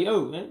serious. It was like,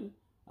 yo, man.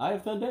 I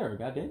have Thundera,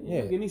 goddamn.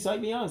 Yeah. Give me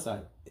sight beyond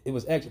sight. It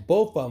was actually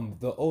both of them,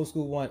 the old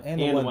school one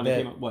and the one that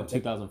came out, what,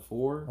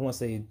 2004? I want to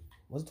say,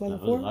 was it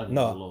 2004?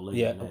 No.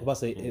 Yeah, I was about to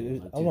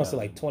say, I want to say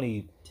like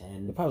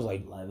 2010. It probably was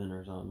like 11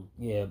 or something.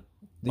 Yeah.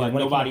 But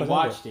nobody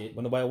watched it.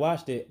 But nobody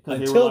watched it because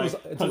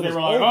they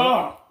were like,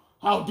 oh,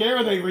 how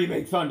dare they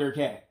remake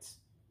Thundercats?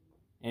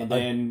 And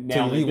then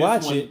now this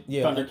one,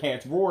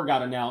 Thundercats Roar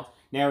got announced.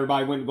 Now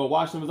everybody went to go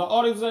watch them and was like,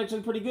 oh, this was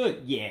actually pretty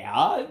good.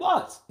 Yeah, it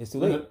was. It's too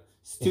late.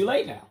 It's too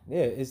late now.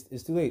 Yeah,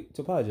 it's too late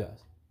to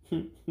apologize.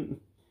 Too late.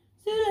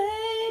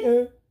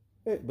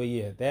 Yeah. But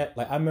yeah, that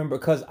I remember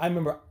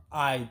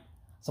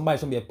somebody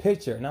showed me a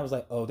picture and I was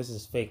like, oh, this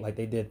is fake. Like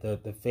they did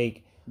the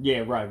fake.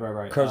 Yeah, right.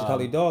 Courage the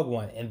Cowardly Dog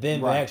one, and then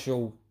the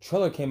actual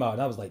trailer came out,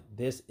 and I was like,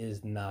 this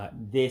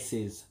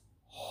is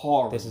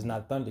horrible. This is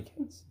not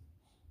Thundercats.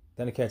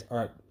 Thundercats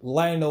aren't.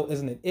 Lionel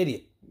isn't an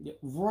idiot.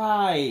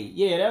 Right.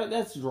 Yeah,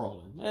 that's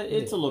drawing.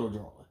 It's a little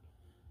drawing.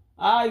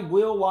 I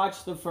will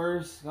watch the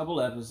first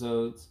couple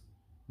episodes,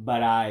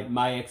 but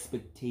my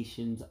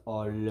expectations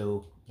are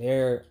low.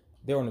 They're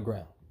on the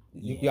ground.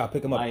 You gotta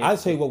pick them up. I'll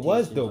tell you what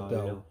was dope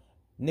though.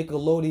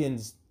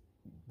 Nickelodeon's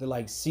the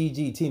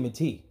CG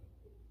TMNT.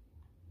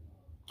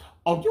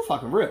 Oh, you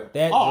fucking real?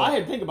 I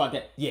had to think about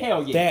that. Yeah,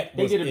 hell yeah.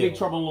 They did a Big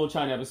Trouble in Little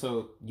China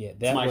episode. Yeah,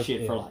 that's my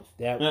shit for life.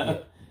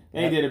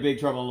 They did a Big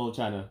Trouble in Little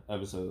China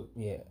episode.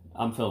 Yeah,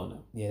 I'm feeling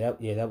them.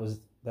 Yeah, that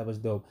was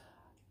dope.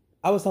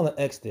 I was telling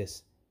X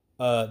this.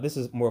 This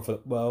is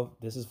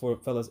for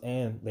fellas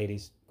and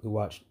ladies who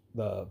watch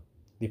the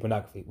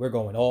pornography. We're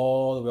going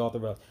all the way off the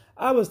rails.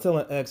 I was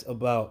telling X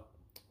about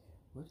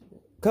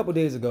a couple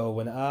days ago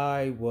when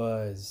I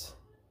was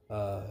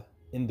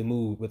in the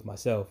mood with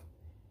myself,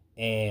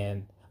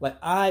 and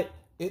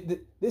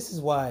this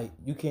is why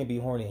you can't be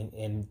horny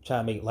and try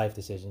to make life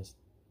decisions,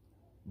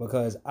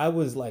 because I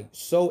was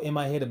so in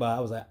my head about it.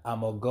 I was like,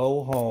 I'm gonna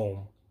go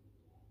home,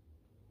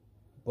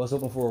 bust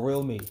open for a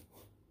real me.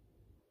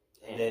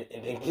 And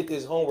then get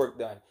this homework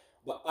done.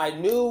 But I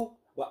knew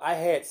what I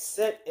had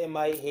set in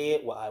my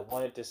head what I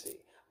wanted to see.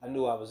 I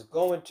knew I was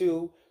going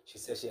to. She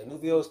said she had new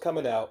videos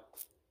coming out.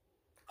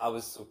 I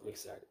was super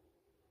excited.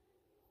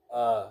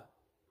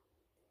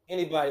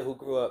 Anybody who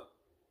grew up,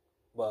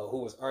 well, who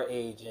was our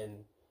age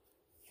in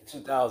the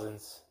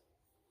 2000s,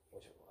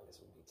 which I guess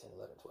would be 10,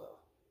 11, 12,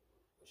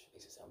 which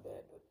makes it sound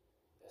bad, but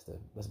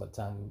that's about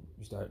the time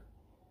you start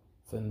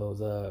feeling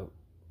those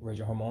raise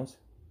your hormones.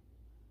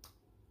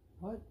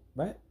 What?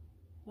 Right?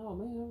 Oh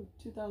man,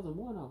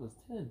 2001. I was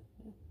 10.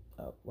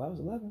 Well, I was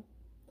 11.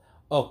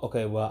 Oh,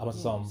 okay. Well, I must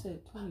have saw him. You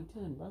said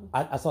 2010, brother.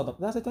 I saw them.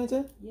 Did I say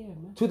 2010? Yeah,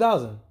 man.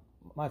 2000.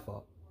 My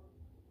fault.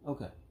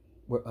 Okay.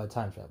 We're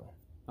time traveling.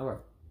 All right.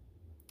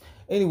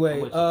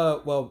 Anyway,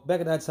 well, back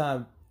at that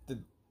time,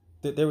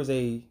 there was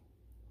a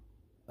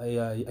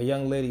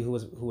young lady who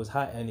was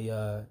hot in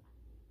the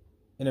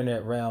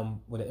internet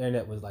realm when the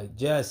internet was like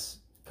just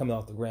coming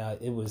off the ground.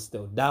 It was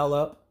still dial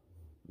up.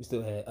 We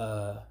still had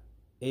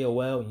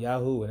AOL and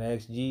Yahoo and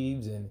Ask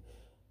Jeeves and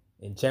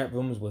chat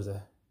rooms was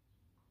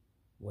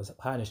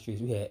hot in the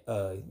streets. We had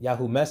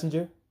Yahoo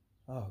Messenger.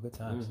 Oh, good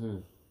times. Mm-hmm.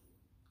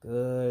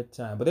 Good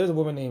time. But there's a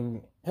woman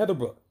named Heather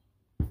Brooke.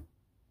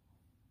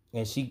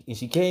 And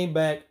she came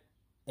back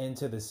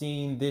into the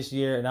scene this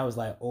year, and I was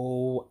like,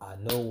 oh, I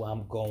know where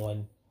I'm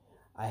going.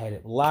 I had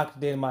it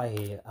locked in my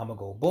head. I'm gonna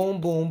go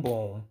boom, boom,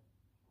 boom.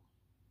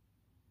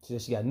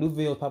 She got new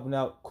videos popping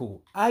out.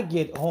 Cool. I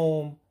get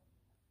home.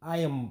 I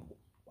am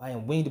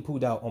Winnie the Pooh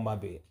out on my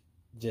bed.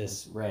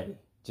 Just ready.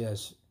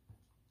 Just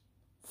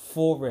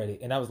full ready.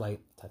 And I was like,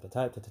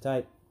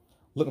 type,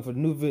 looking for the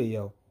new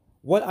video.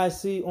 What I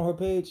see on her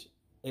page,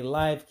 a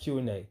live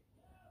Q&A.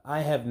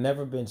 I have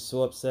never been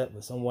so upset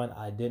with someone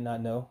I did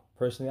not know.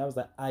 Personally, I was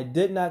like, I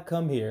did not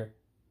come here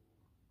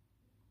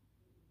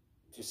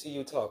to see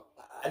you talk.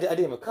 I didn't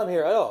even come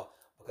here at all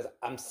because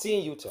I'm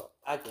seeing you talk.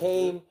 I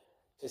came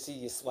to see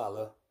you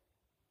swallow.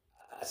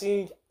 I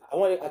came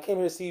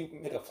here to see you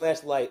make a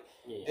flashlight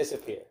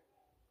disappear.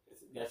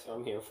 That's what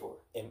I'm here for.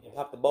 And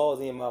pop the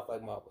balls in your mouth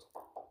like marbles.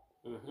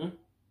 Mm-hmm.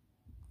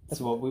 That's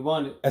what we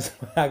wanted. That's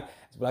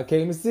what I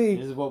came to see.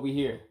 This is what we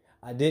hear.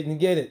 I didn't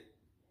get it.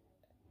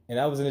 And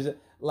I was in the,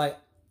 like,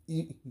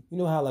 you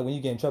know how like when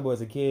you get in trouble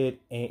as a kid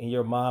and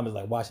your mom is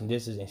like washing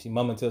dishes and she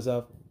mumbling to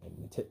herself,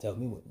 tell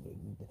me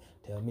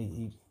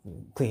he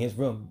clean his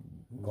room.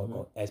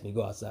 Go ask me to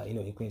go outside. You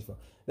know he cleans his room.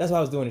 That's what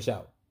I was doing in the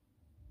shower.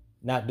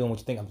 Not doing what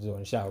you think I'm doing in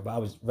the shower, but I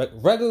was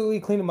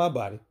regularly cleaning my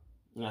body,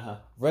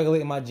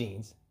 regulating my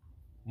jeans,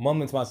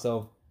 mumbling to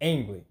myself,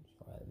 angry.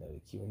 Another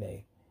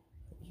Q&A.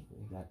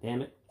 God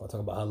damn it! I'll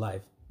talk about her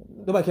life.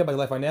 Nobody care about your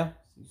life right now.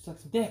 You suck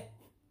some dick.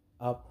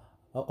 I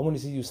want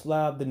to see you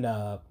slob the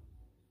knob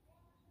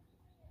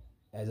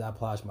as I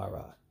polish my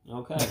rod.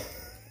 Okay.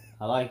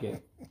 I like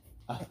it.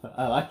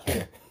 I like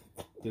it.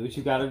 Do what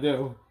you gotta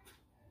do.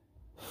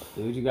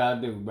 Do what you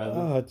gotta do, brother.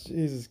 Oh,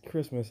 Jesus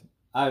Christmas.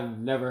 I've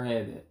never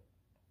had it.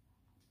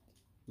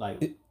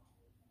 Like...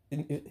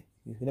 You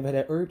never had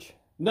that urge?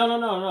 No.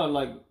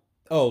 Like...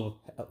 Oh.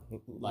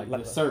 Like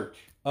the search.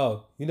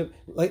 Oh. You never...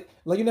 Like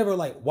you never,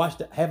 like,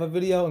 have a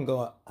video and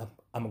go, I'm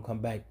gonna come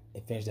back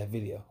and finish that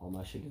video. Oh,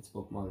 my shit gets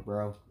bookmarked,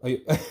 bro. Oh,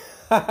 you...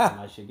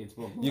 My shit gets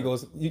bookmarked.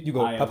 You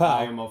go.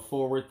 I am a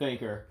forward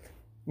thinker.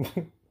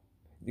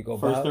 You go.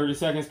 First 30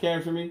 seconds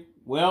capture me.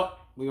 Well,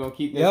 we're gonna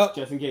keep this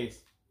just in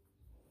case.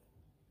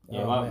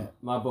 Yeah,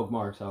 my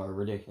bookmarks are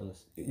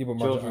ridiculous.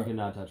 Children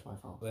cannot touch my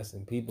phone.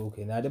 Listen, people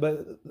cannot.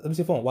 But let me see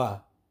your phone. Why?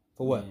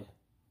 For what? Yeah.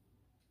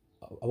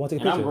 I want to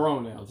take a picture. I'm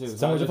grown now too.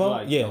 Someone your phone?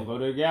 Like, don't go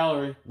to the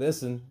gallery.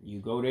 Listen, you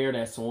go there.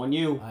 That's on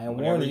you. I am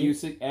warning you.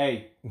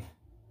 Hey,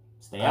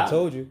 stay out. I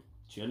told you.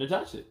 Shouldn't have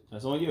touched it.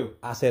 That's on you.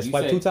 I said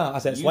swipe 2 times. I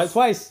said swipe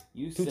twice.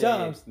 You two said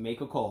times.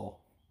 Make a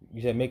call.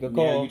 You said make a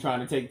call. Yeah, you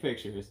trying to take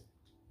pictures.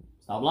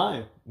 Stop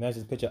lying. That's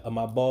just a picture of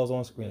my balls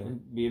on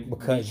screen. Be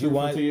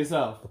truthful to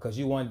yourself. Because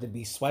you wanted to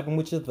be swiping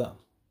with your thumb.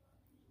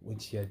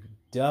 With your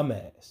dumb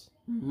ass.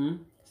 Mm-hmm.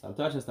 Stop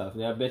touching stuff.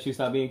 Yeah, I bet you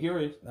stop being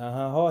curious.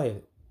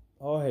 Hard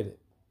headed.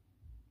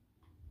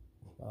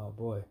 Oh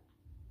boy.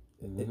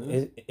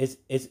 Mm-hmm.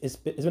 It's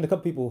been a couple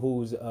people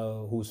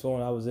whose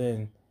phone I was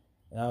in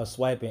and I was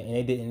swiping and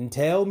they didn't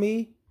tell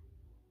me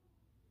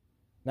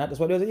not to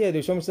swipe. They was like, yeah,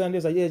 they showed me something. They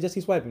was like, yeah, just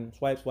keep swiping.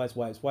 Swipe.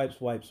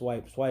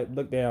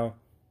 Look down.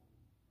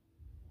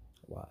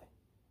 Why?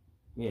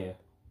 Yeah.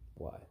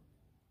 Why?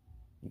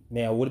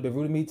 Now, would it be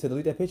rude of me to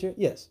delete that picture?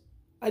 Yes.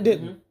 I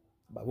didn't.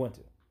 But I want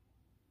to.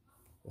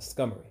 It's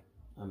scummery.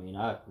 I mean,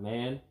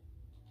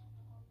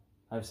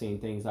 I've seen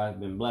things I've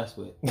been blessed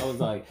with. I was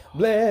like,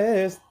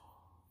 blessed.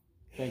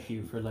 Thank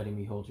you for letting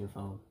me hold your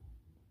phone.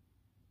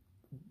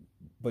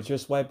 But you're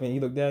swiping,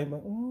 you look down, you're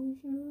like,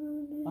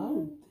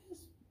 oh,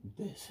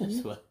 this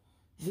is what.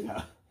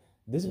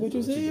 This is what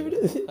you see every day?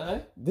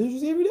 Okay. This is what you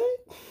see every day?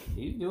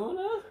 You doing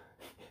that?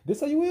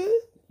 This how you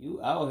is?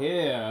 You out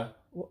here.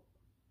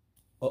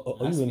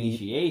 I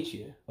speciate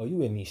you. Oh,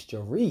 you in these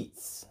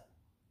streets.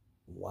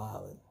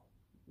 Wildin'.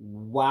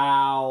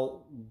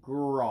 Wow,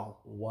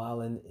 girl.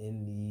 Wildin'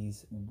 in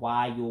these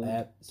wild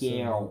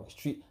girl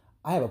street.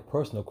 I have a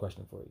personal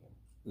question for you.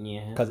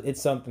 Yeah. Because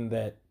it's something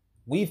that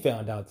we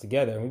found out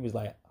together, and we was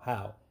like,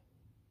 how?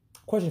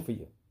 Question for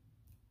you.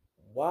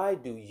 Why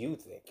do you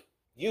think,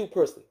 you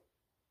personally,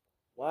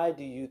 why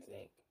do you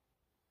think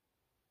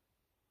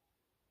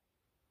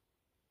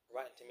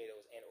Rotten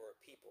Tomatoes and or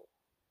people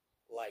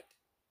liked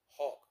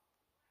Hulk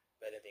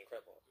better than The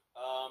Incredible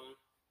Hulk?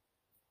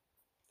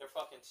 They're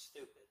fucking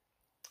stupid.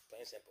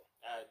 Plain and simple.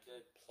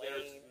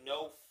 There's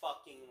no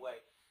fucking way.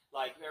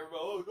 Like,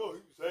 everybody, oh no,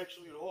 he was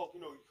actually the Hulk,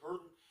 you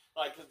hurt him.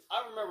 Like, 'cause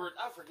I remember,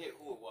 I forget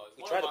who it was.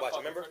 You tried to watch it,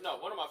 remember? No,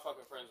 one of my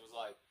fucking friends was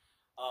like,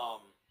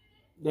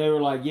 they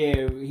were like,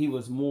 yeah, he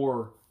was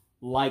more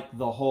like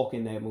the Hulk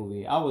in that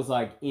movie. I was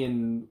like,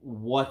 in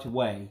what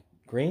way?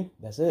 Green?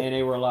 That's it. And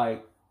they were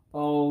like,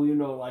 oh,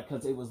 like,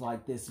 because it was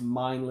like this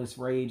mindless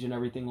rage and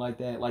everything like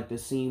that. Like the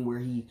scene where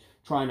he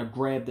trying to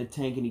grab the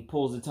tank and he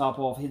pulls the top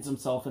off, hits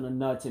himself in the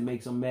nuts and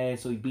makes him mad,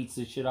 so he beats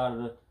the shit out of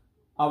the...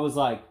 I was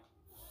like,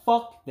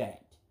 fuck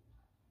that.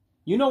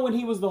 You know when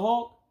he was the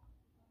Hulk?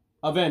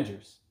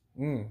 Avengers.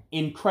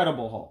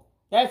 Incredible Hulk.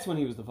 That's when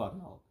he was the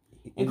fucking Hulk.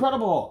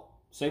 Incredible Hulk.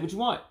 Say what you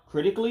want.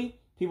 Critically,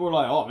 people were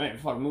like, oh man,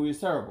 the fucking movie is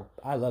terrible.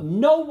 I love it.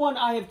 No one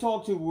I have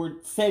talked to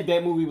said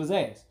that movie was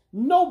ass.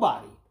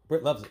 Nobody.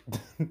 Britt loves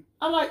it.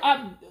 I'm like,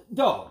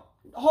 dog,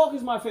 Hulk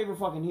is my favorite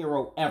fucking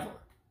hero ever.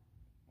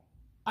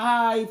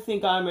 I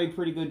think I'm a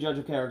pretty good judge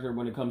of character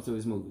when it comes to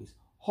his movies.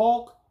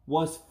 Hulk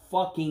was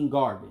fucking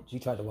garbage. You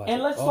tried to watch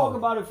and it. let's talk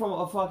about it from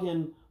a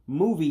fucking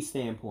movie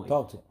standpoint.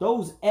 Talk to him.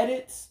 Those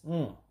edits,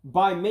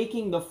 by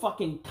making the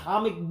fucking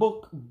comic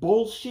book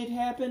bullshit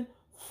happen,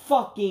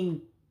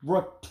 fucking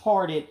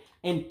retarded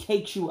and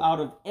takes you out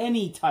of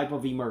any type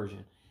of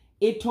immersion.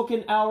 It took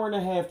an hour and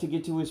a half to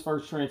get to his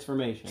first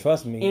transformation.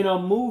 Trust me. In a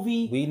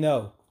movie, we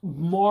know.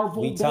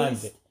 Marvel we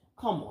timed it.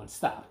 Come on,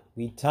 stop it.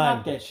 We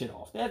timed that shit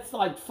off. That's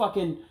like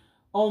fucking,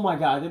 oh my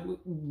God.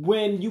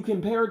 When you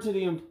compare it to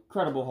The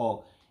Incredible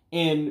Hulk,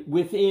 and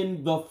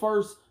within the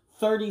first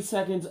 30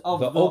 seconds of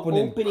the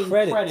opening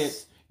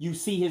credits, you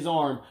see his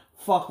arm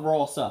fuck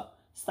Ross up.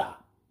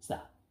 Stop.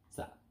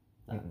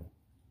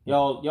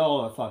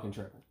 Y'all are fucking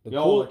tripping.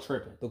 Y'all are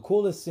tripping. The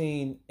coolest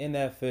scene in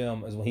that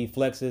film is when he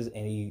flexes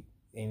and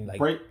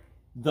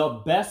the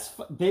best.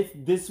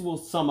 This will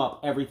sum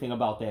up everything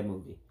about that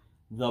movie.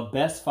 The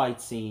best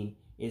fight scene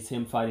is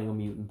him fighting a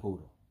mutant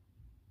poodle.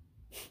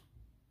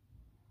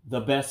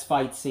 The best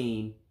fight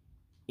scene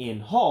in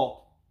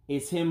Hulk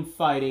is him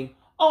fighting,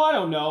 I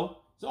don't know,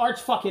 his arch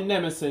fucking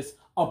nemesis,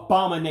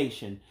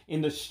 Abomination,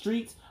 in the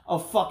streets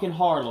of fucking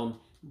Harlem,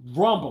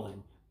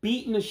 rumbling,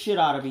 beating the shit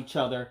out of each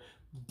other.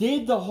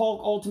 Did the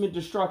Hulk Ultimate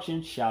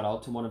Destruction, shout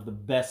out to one of the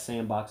best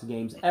sandbox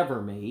games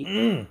ever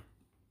made.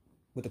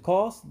 With the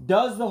cost?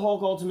 Does the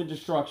Hulk Ultimate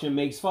Destruction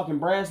makes fucking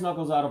brass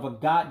knuckles out of a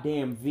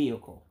goddamn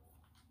vehicle.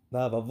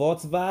 Love a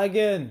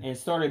Volkswagen. And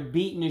started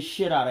beating the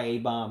shit out of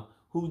A-Bomb,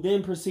 who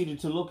then proceeded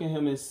to look at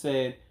him and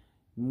said,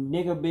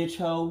 nigga, bitch,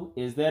 ho,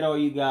 is that all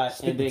you got?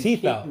 Spit and the then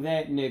teeth kicked out.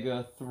 that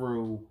nigga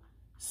through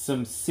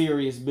some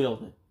serious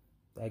building.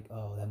 Like,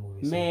 oh, that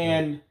movie.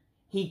 Man, so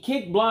he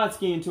kicked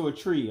Blonsky into a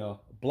tree,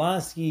 yo.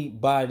 Blonsky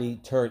body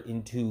turned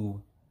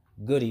into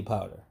goody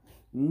powder.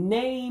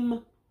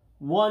 Name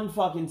one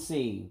fucking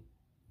scene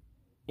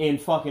in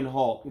fucking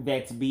Hulk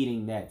that's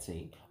beating that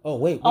scene. Oh,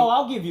 wait. Oh,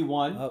 I'll give you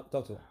one.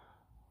 Talk to him.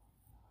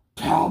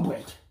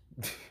 Talbot,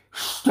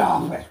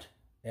 stop it.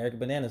 Eric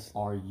Bananas.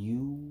 Are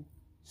you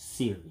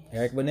serious?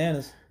 Eric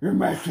Bananas. You're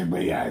making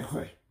me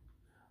angry.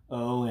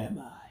 Oh, am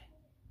I?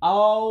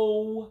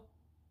 Oh,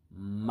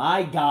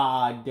 my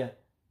God.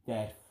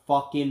 That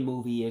fucking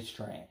movie is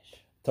trash.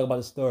 Talk about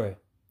the story.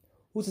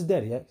 Who's his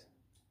daddy, X?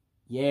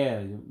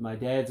 Yeah, my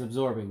dad's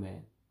Absorbing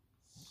Man.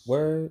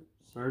 Word.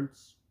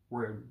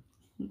 Word.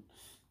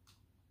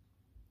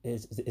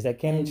 Is that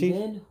Canon Chief?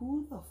 And then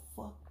who the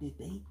fuck did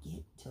they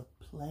get to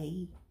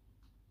play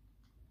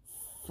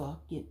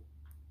fucking...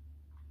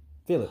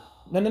 Feel it.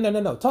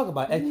 No. Talk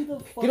about it.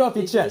 Get off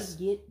your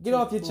chest. Get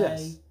off your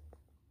chest.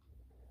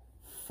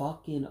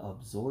 Fucking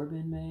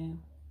Absorbing Man?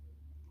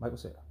 Michael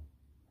Cera.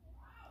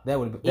 That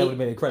would have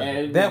been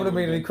incredible. That would have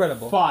been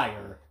incredible.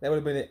 Fire. That would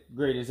have been it.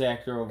 Greatest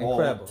actor of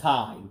all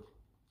time.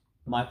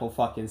 Michael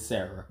fucking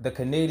Cera. The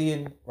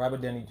Canadian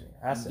Robert Downey Jr.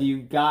 I said.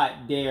 You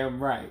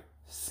goddamn right.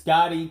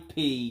 Scotty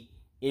P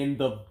in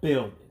the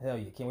building. Hell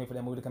yeah. Can't wait for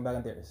that movie to come back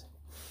in theaters.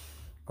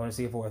 Going to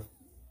see it for a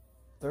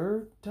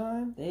third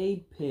time?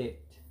 They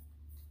picked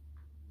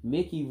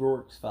Mickey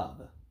Rourke's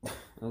father.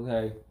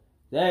 Okay?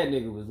 That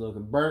nigga was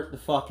looking burnt the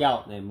fuck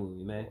out in that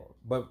movie, man.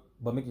 But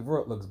Mickey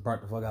Rourke looks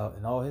burnt the fuck out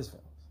in all his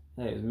films.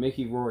 That was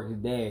Mickey Rourke's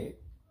dad.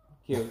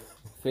 Killed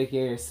fake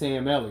ass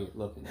Sam Elliott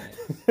looking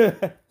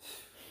at.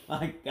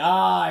 My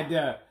God.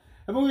 That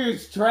movie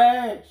was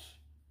trash.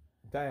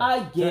 Damn, I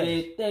get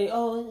it. They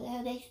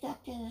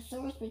stuck to the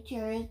source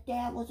material.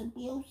 Dad was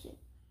abusive.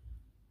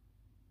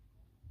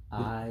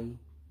 I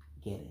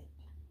get it.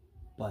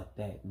 But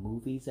that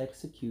movie's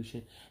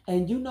execution.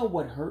 And you know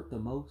what hurt the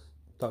most?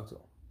 Talk to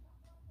him.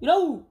 You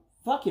know who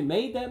fucking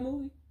made that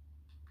movie?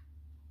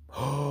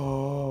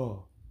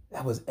 Oh,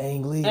 that was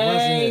Ang Lee, wasn't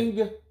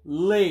it? Ang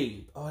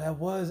Lee. Oh, that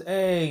was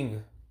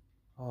Ang.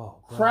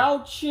 Oh, God.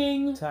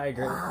 Crouching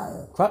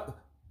Tiger.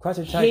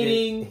 Crouching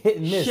Tiger hit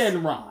and miss.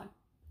 Shenron.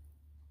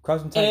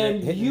 Crouching Tiger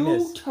And hit you and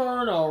miss.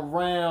 turn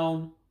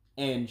around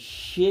and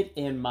shit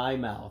in my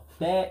mouth.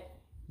 That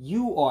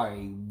you are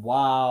a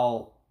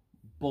wild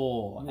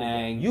boy.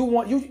 And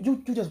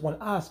You just won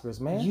Oscars,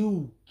 man.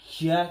 you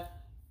just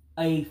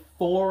a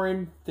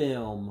foreign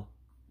film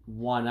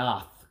won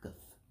Oscars.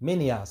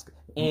 Many Oscars.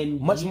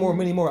 And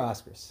many more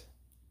Oscars.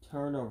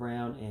 Turn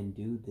around and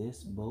do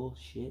this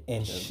bullshit.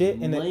 And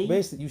shit in the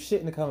basically you shit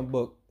in the comic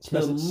book.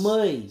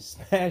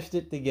 Smashed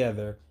it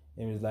together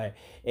and was like,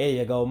 here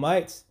you go,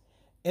 mates.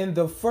 In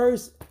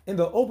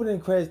the opening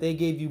credits, they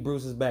gave you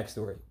Bruce's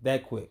backstory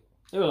that quick.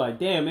 They were like,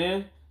 damn,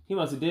 man, he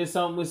must have did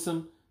something with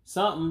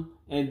something,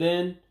 and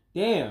then,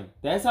 damn,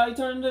 that's how he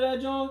turned into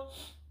that joint?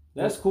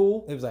 That's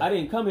cool. It was like, I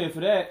didn't come here for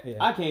that. Yeah.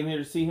 I came here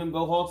to see him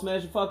go Hulk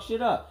smash and fuck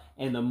shit up.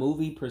 And the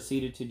movie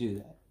proceeded to do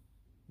that.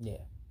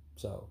 Yeah.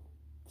 So,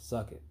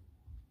 suck it.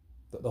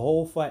 The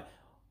whole fight,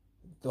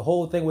 the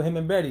whole thing with him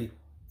and Betty,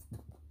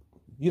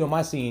 you know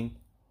my scene,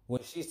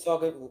 when she's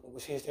in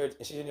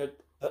there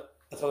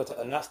talking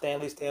to not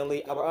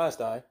Stanley, Albert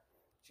Einstein.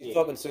 She's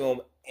talking to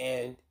him,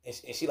 and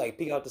she like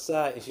peek out the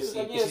side, and she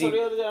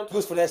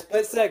goes for that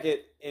split second,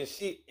 and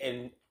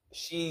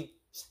she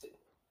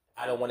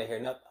I don't want to hear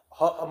nothing.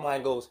 Her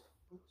mind goes.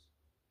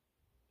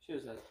 She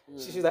was like,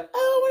 she's like,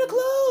 I want to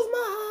close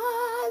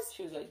my eyes.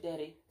 She was like,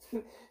 Daddy.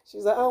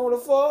 She's like, I want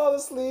to fall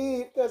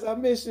asleep because I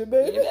miss you,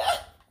 baby.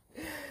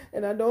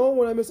 And I don't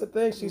want to miss a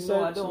thing. She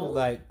said, she was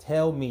like,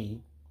 tell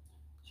me.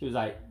 She was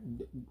like,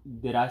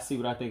 did I see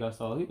what I think I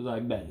saw? He was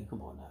like, Betty,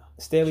 come on now.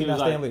 Stanley, not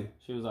Stanley.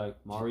 She was like,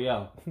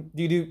 Mario.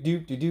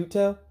 Do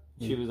tell?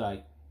 She was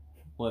like,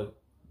 what?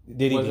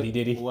 Did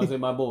he?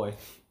 Wasn't my boy.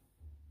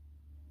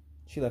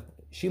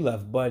 She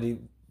left Buddy.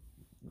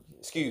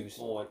 Excuse.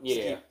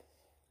 Yeah.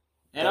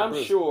 And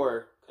I'm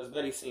sure, because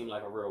Betty seemed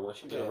like a real one.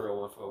 She's been a real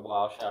one for a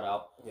while. Shout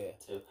out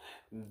to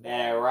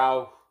Betty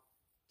Rowe.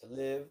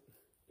 To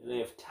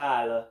live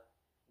Tyler.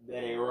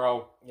 Betty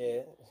Rowe.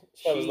 Yeah.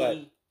 She was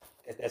like,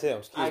 that's him.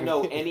 Excuse me. I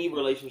know any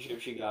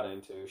relationship she got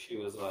into, she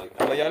was like,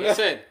 y'all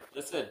know.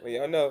 Listen. Well,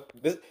 y'all know.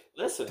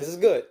 Listen. This is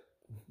good.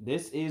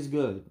 This is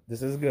good.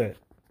 This is good.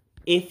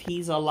 If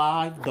he's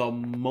alive, the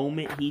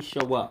moment he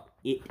show up,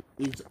 it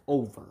is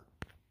over.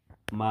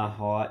 My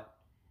heart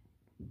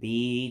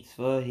beats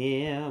for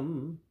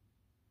him.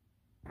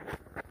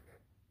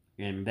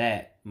 And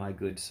that, my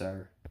good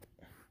sir,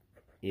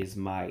 is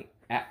my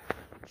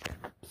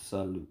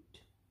absolute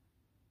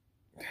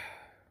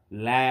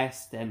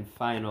last and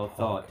final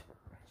thought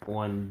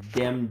on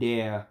them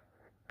there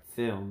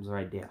films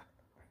right there.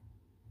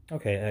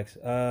 Okay, X.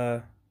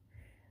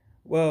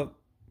 Well,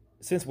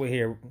 since we're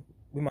here,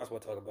 we might as well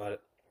talk about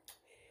it.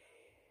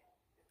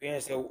 Being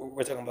so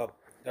we're talking about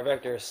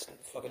directors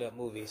fucking up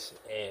movies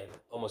and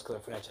almost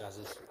killing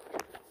franchises.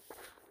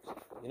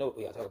 You know what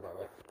we gotta talk about,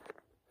 right?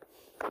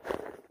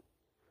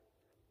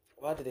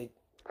 Why did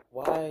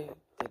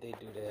they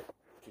do that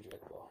to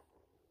Dragon Ball?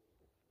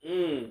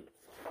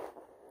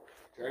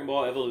 Dragon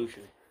Ball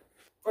Evolution.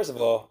 First of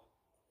all,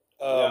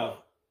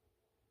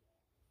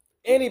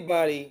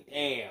 anybody,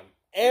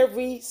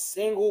 every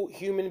single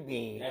human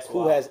being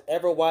who has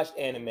ever watched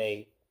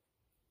anime,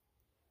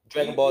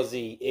 Dragon Ball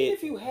Z,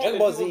 if you have Dragon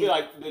Ball Z, be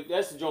like,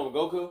 that's the joint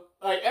with Goku.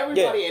 Like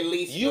everybody at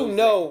least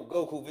know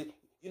Goku.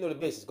 You know the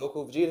basics.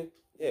 Goku, Vegeta,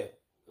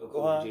 Goku,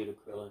 Vegeta,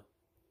 Krillin.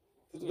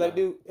 Who's the black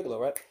dude? Piccolo,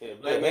 right? Yeah,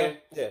 black man.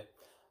 Yeah.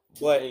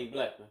 But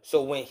black man.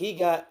 So when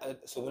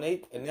when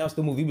they announced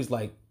the movie, he was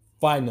like,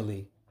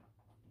 finally,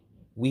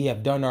 we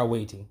have done our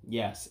waiting.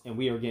 Yes, and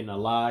we are getting a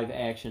live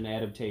action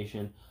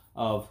adaptation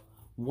of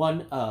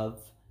one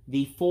of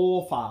the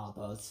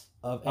forefathers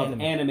of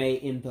anime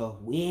in the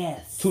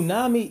West.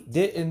 Toonami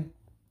didn't.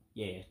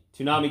 Yeah,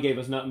 Toonami gave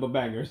us nothing but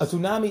bangers.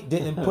 Toonami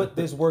didn't put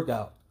this work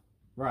out.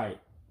 Right.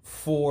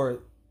 For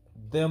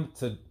them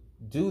to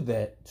do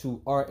that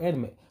to our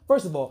anime.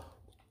 First of all,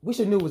 we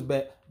should know it was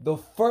bad. The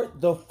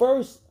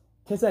first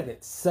 10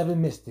 seconds,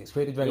 7 Mystics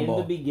created Dragon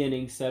Ball. In the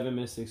beginning, 7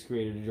 Mystics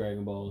created the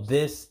Dragon Balls.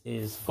 This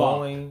is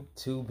going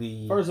to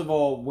be... First of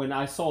all, when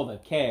I saw the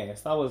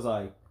cast, I was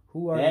like,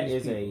 who are that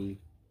these is people? A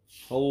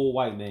whole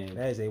white man.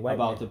 That is a white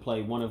about man. to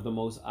play one of the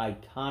most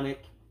iconic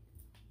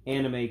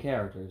anime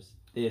characters.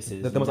 This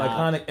is the most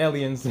iconic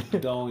aliens.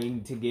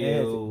 Going to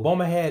give...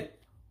 Bulma had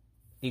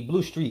a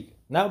blue streak.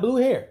 Not blue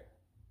hair.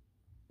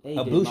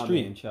 A blue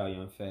streak. Chow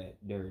Yun Fat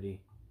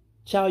dirty.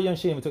 Chow Yun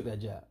Shin took that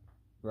job.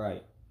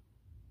 Right.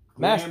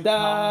 Master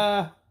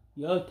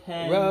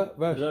Yotan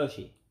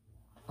Roshi.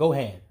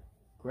 Gohan.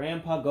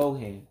 Grandpa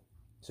Gohan.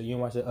 So you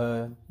didn't watch it?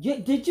 Yeah.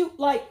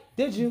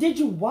 Did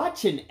you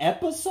watch an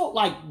episode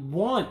like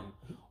one,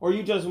 or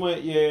you just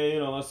went? Yeah, you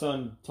know, my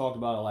son talked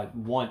about it like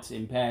once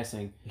in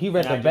passing. He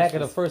read the back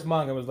of the first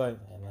manga and was like,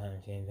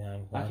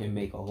 I can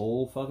make a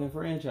whole fucking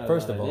franchise.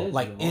 First of all,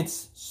 like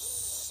it's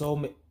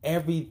so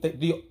everything.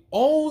 The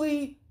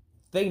only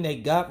thing they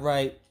got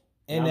right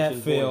in that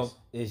film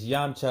is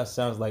Yamcha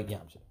sounds like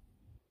Yamcha.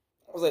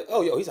 I was like,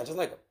 oh, yo, he sounds just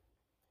like him.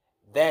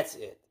 That's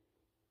it.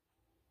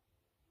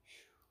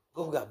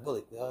 Goku got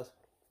bullied, guys.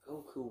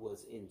 Goku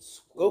was in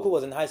school. Goku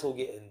was in high school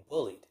getting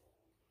bullied.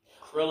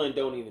 Krillin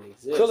don't even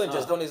exist. Krillin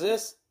just don't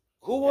exist.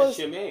 Who That's was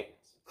your man?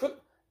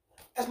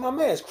 That's my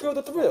man. It's Krill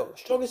the Thrill,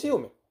 strongest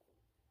human.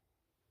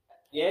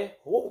 Yeah,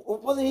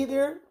 Wasn't he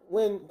there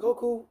when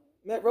Goku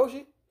met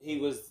Roshi? he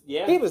was.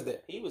 Yeah, He was there.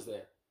 He was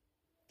there.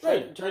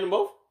 Training. Train them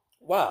both.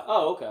 Wow.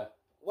 Oh, okay.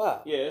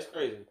 Wow. Yeah, it's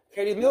crazy.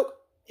 Katie's milk?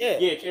 Yeah.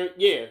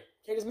 Yeah.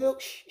 Katie's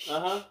milk?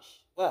 Uh-huh.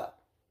 Wow.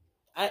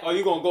 Are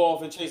you gonna go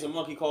off and chase a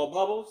monkey called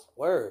Bubbles?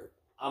 Word.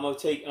 I'm gonna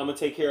take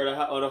care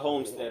of the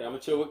homestead. I'm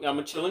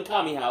gonna chill in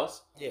Kami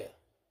house. Yeah.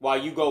 While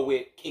you go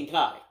with King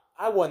Kai.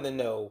 I wanted to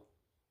know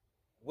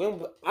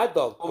when I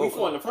thought we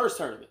fought in the first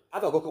tournament. I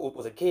thought Goku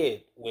was a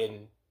kid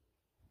when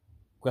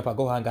Grandpa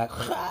Gohan got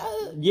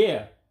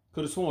Yeah,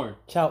 could have sworn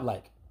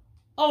childlike.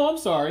 Oh, I'm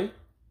sorry.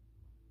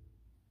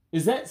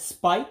 Is that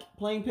Spike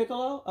playing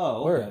Piccolo? Oh,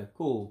 okay, Word.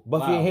 Cool.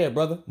 Buffy ain't here,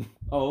 brother.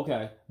 Oh,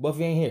 okay.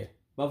 Buffy ain't here.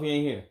 Buffy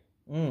ain't here.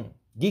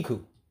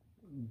 Giku.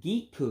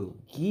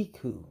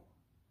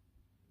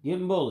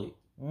 Getting bullied.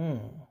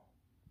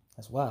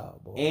 That's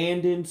wild, boy.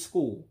 And in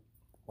school.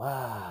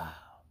 Wow.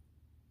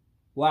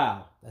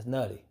 That's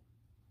nutty.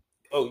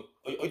 Oh,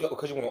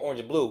 because you want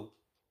orange and blue.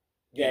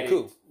 Yeah.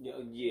 Cool.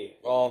 Yeah.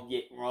 Wrong.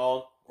 Yeah,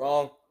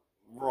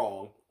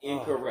 wrong.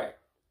 Incorrect.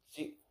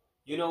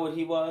 You know what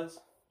he was?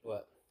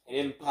 What? An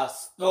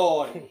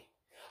impostore.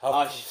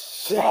 A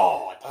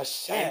fraud. A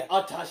sham.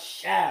 A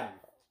sham.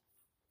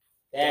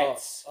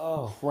 That's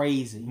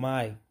crazy.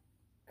 My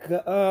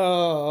God.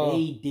 Oh.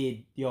 They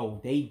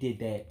did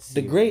that.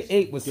 The Great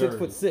Ape was dirty.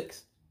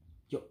 6'6".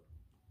 Yo,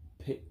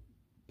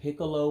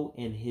 Piccolo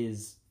and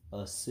his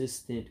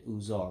assistant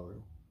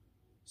Uzaru.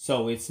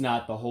 So it's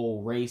not the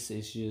whole race.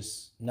 It's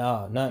just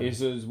none.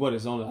 It's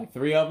only like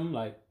 3 of them.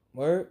 Like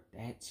word.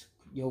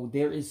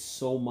 There is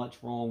so much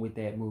wrong with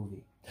that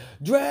movie.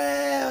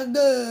 Dragon.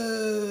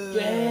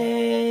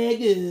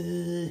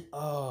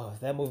 Oh,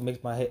 that movie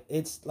makes my head.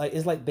 It's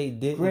like they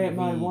did. Grant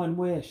my one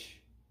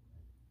wish.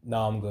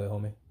 No, I'm good,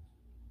 homie.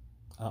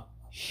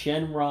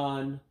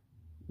 Shenron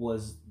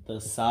was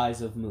the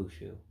size of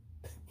Mushu.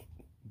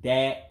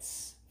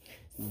 That's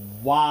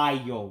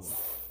wild.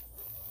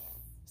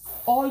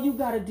 All you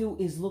gotta do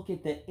is look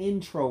at the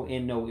intro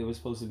and know it was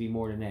supposed to be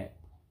more than that.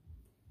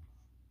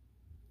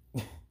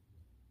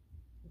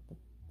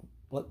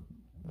 What?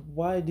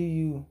 Why do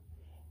you?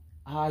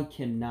 I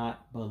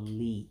cannot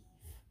believe.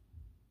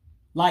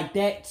 Like,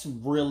 that's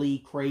really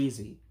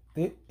crazy.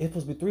 It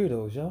supposed to be 3 of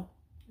those, y'all.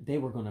 They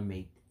were gonna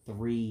make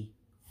 3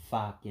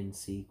 fucking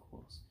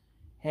sequels.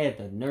 Had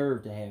the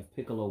nerve to have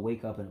Piccolo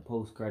wake up in a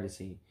post-credit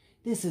scene.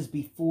 This is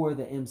before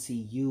the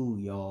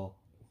MCU, y'all.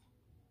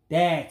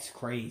 That's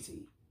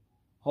crazy.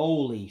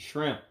 Holy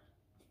shrimp.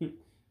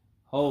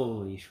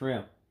 Holy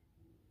shrimp.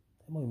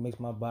 That movie makes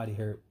my body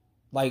hurt.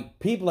 Like,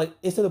 people,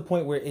 it's to the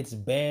point where it's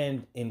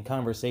banned in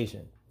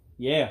conversation.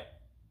 Yeah.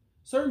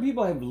 Certain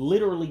people have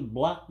literally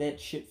blocked that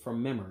shit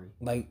from memory.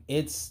 Like,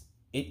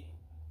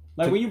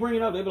 when you bring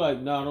it up, they be like,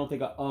 no, I don't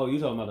think oh, you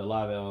talking about the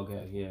live,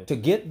 okay, yeah. To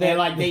get that...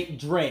 And, they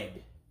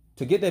dread.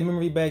 To get that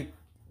memory back,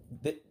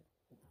 they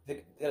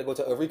gotta go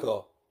to a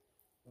recall.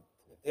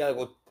 They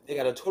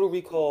gotta total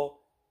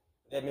recall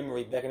that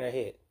memory back in their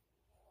head.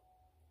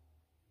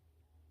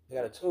 They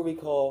gotta total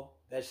recall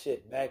that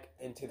shit back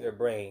into their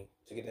brain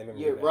to get that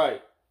memory back.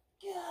 Right.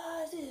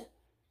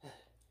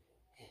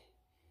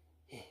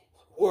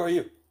 Where are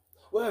you?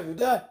 Where have you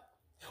done?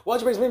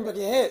 Why'd you bring this memory back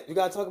in your head? You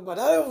gotta talk about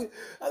it.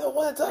 I don't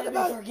want to talk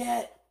about it.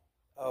 Forget.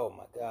 Oh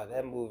my God,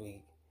 that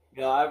movie.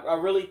 I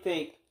really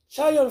think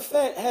Chow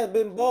Yun-Fat has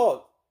been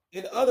bald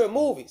in other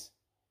movies.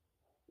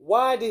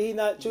 Why did he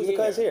not choose to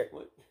cut his hair?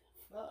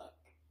 Fuck.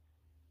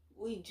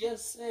 We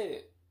just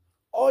said.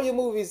 All your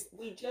movies.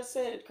 We just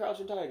said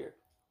Crouching Tiger.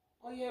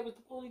 All you had was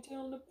the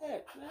ponytail in the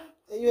back, man.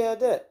 And you had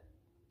that.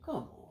 Come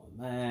on,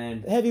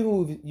 man. Heavy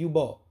movie, you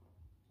bald.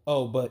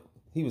 Oh, but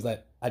he was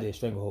like, I did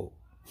Stranglehold.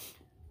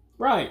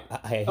 Right.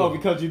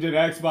 Because you did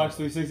an Xbox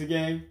 360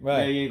 game?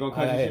 Right. Yeah, you ain't gonna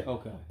cut your shit?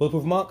 Okay.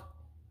 Bulletproof Monk?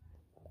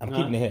 I'm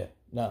keeping the hair.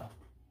 No.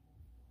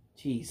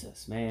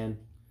 Jesus, man.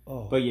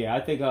 Oh. But yeah,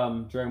 I think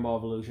Dragon Ball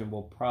Evolution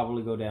will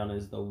probably go down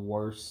as the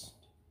worst.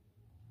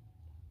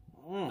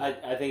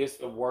 I think it's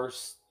the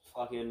worst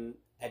fucking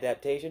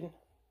adaptation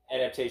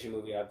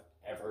movie I've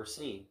ever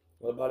seen.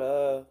 What about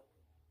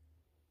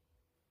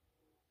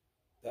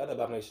the other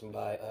abomination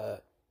by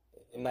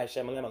M. Night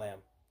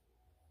Shyamalan?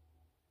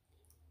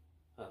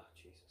 Oh,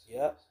 Jesus.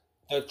 Yep.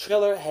 The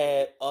trailer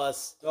had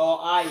us.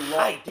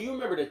 Oh, do you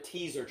remember the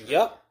teaser trailer?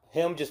 Yep.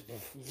 Him just.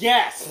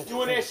 Yes!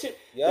 Doing that shit.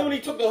 Yep. Then when he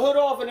took the hood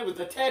off and it was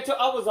the tattoo,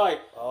 I was like,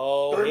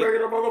 oh. They're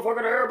making a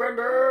motherfucking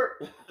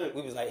airbender!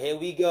 We was like, here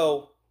we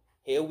go.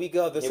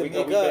 This we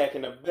back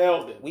in the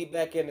building. We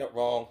back in it.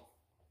 Wrong.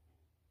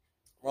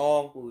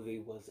 Movie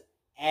was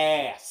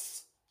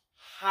ass.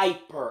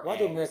 Hyper. Why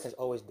do Americans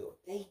always do it?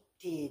 They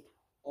did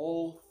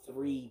all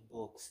 3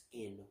 books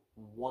in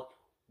one.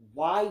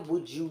 Why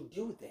would you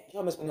do that?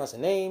 Y'all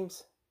mispronouncing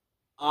names.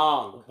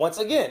 Ong. Once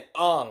again,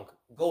 Ong.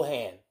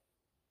 Gohan.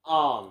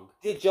 Ong.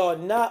 Did y'all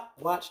not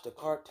watch the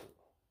cartoon?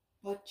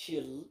 But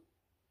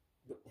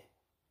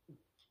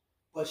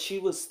she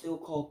was still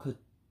called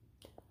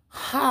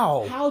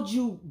How? How'd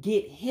you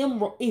get him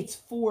wrong? It's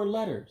 4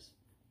 letters.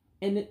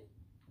 And it...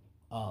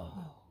 Oh,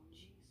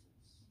 Jesus.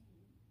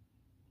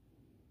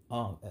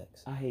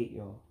 X. I hate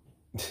y'all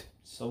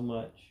so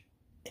much.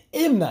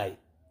 M. Night.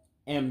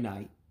 M.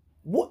 Night.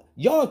 What?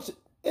 Y'all,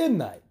 M.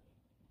 Night.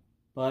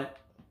 But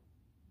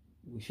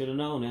we should have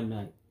known M.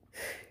 Night.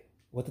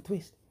 What the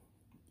twist?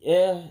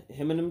 Yeah,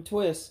 him and them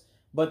twists.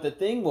 But the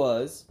thing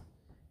was,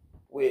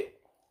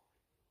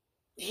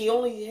 he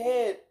only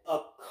had a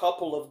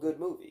couple of good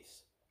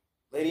movies.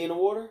 Lady in the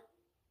Water,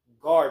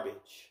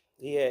 garbage.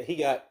 Yeah, he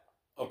got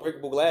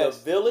Unbreakable Glass.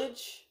 The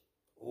Village,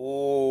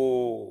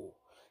 Ooh.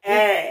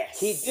 ass.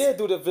 He did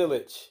do The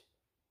Village.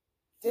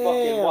 Damn.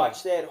 Fucking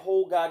watch that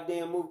whole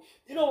goddamn movie.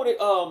 You know what it,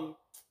 oh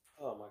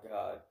my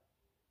God.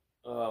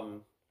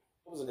 What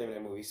was the name of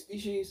that movie?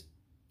 Species?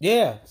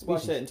 Yeah.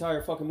 Watch that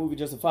entire fucking movie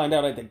just to find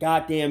out at the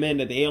goddamn end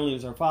that the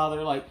aliens are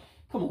father. Like,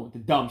 come on with the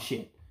dumb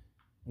shit.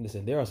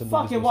 Listen, there are some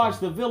Fucking watch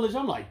The Village.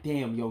 I'm like,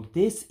 damn, yo,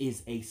 this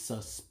is a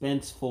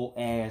suspenseful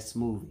ass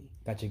movie.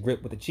 Got your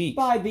grip with the cheeks.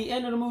 By the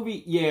end of the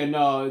movie, yeah,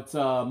 no, it's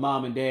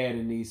mom and dad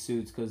in these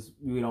suits because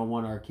we don't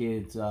want our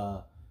kids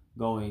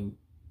going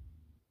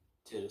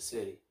to the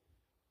city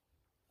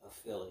of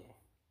Philly.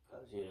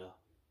 Because, you know.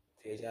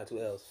 THI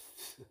 2 L's.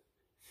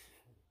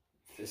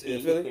 Is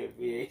it Philly?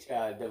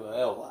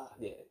 VHI-double-L-Y.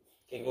 Yeah,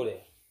 can't go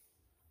there.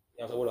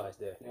 You don't water ice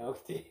there. No,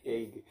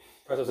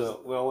 Pretzels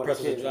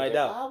are dried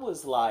out. I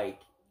was like,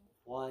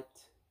 what?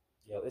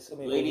 Yo, it's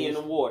gonna be Lady in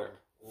the Water.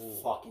 Ooh.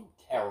 Fucking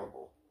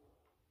terrible.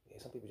 Yeah,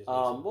 some people just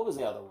what was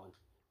the other one?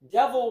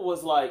 Devil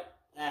was like,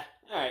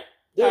 alright.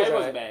 Yeah, It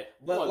wasn't bad.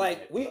 But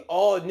like, we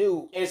all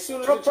knew. As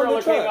soon as From the trailer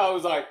the truck. came out, I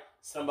was like,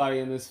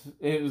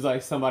 it was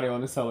like somebody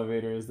on this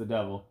elevator is the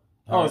devil.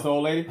 Her. Oh, it's the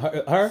old lady?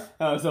 Her?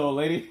 Oh, it's the old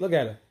lady? Look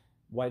at her.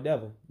 White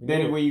devil.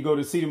 Then when you go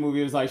to see the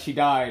movie, it was like she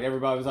died.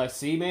 Everybody was like,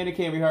 see, man, it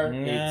can't be her. Nah.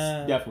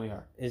 It's definitely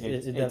her. It's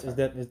her.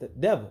 the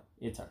devil.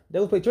 It's her.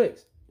 Devil play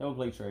tricks. Devil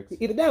play tricks.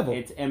 He the devil.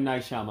 It's M.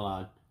 Night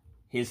Shyamalan.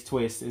 His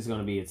twist is going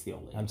to be it's the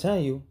old lady. I'm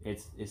telling you.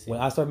 It's when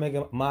I start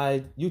making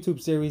my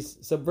YouTube series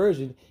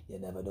Subversion, you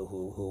never know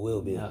who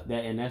will be.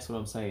 And that's what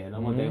I'm saying. I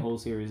want that whole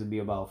series to be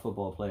about a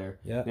football player.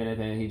 Yeah. Then at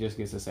the end, he just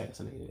gets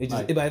assassinated. It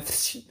just,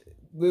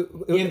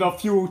 in the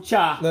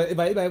future.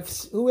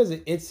 Who is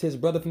it? It's his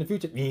brother from the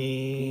future.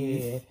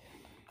 Yeah.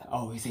 I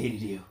always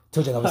hated you.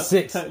 Told you I was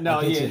 6.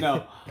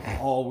 No.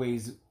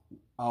 Always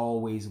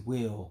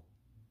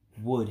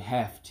would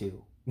have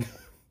to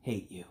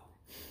hate you.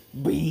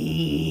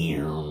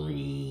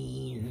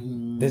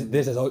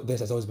 This has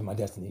always been my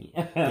destiny.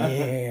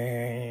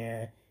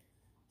 Yeah.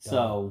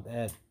 So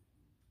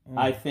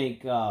I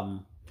think.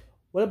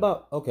 What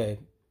about? Okay,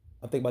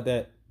 I'm thinking about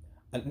that.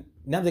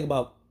 Now I'm thinking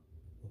about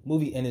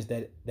movie endings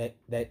that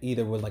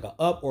either was like a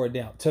up or a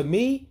down. To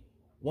me,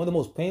 one of the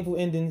most painful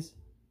endings,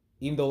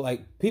 even though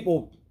like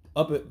people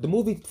the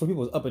movie for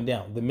people was up and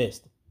down. The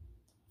Mist.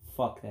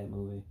 Fuck that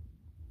movie.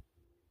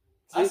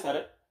 I said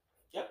it.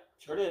 Yep,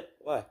 sure did.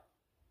 Why?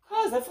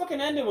 Cause that fucking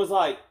ending was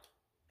like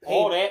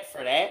all that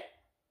for that.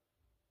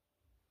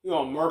 You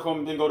know, murk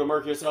them, then go to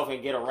murk yourself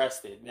and get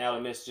arrested. Now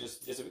the Mist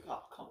just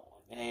oh, come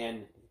on,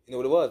 man. You know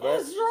what it was, right?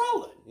 It's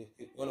rolling.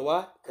 You know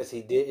why? Because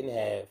he didn't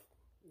have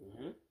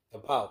the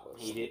powers.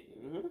 He did.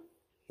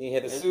 He didn't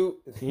have the suit.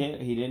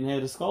 He didn't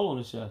have the skull on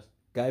his chest.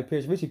 Guy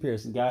Pearce, Richie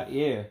Pierce. Guy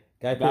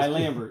Pierce.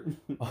 Lambert.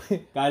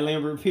 Guy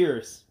Lambert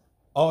Pierce.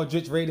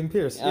 Aldrich Raiden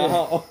Pierce.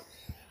 Yeah.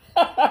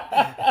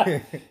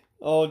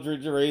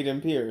 Aldrich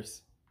Raiden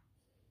Pierce.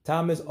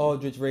 Thomas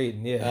Aldrich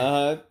Raiden,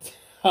 yeah.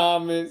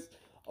 Thomas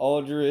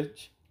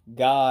Aldrich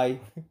Guy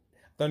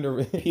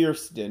Thunder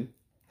Pierceton.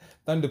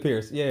 Thunder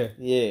Pierce, yeah.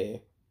 Yeah.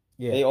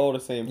 They all the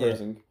same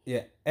person.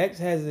 Yeah. X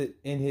has it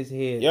in his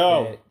head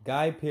that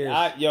Guy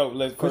Pearce,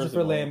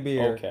 Christopher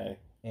Lambert,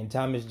 and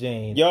Thomas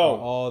Jane are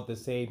all the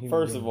same human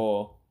First of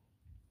all,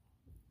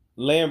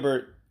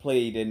 Lambert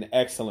played an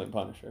excellent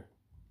Punisher.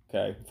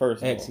 Okay,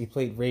 first of all. He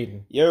played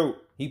Raiden.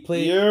 He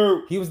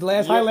was the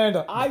last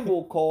Highlander. I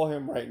will call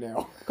him right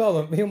now.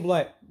 Call him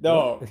like,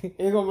 no.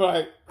 He's gonna be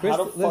like,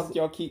 how the fuck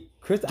y'all keep...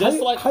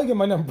 How you get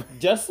my number?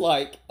 Just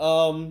like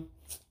Law and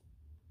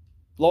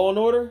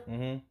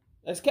Order,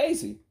 that's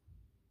Casey.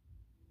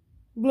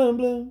 Blum,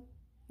 blum.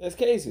 That's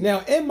Casey.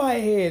 Now, in my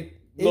head,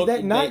 is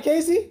that not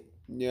Casey?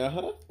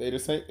 Yeah, they the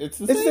same. It's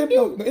the same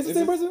dude. It's the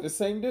same person? The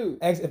same dude.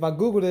 X, if I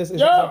Google this, it's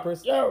the same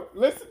person. Yo,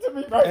 listen to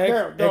me right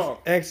now, dog.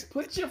 X,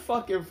 put your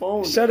fucking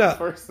phone Shut down, up.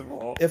 First of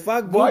all. If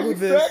I Google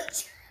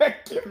this...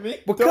 Me,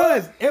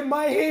 because in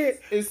my head,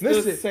 it's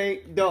listen, the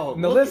same dog.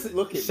 No, listen.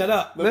 Look at. Shut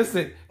up.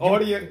 Listen,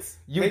 audience.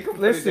 You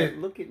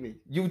listen. Look at me,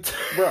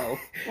 bro.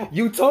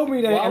 You told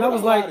me that, and I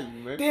was like,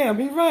 "Damn,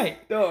 he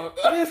right." Dog.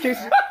 In this case,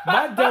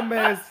 my dumb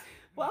ass.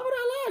 Why would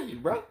I lie to you,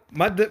 bro?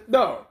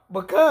 No,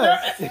 because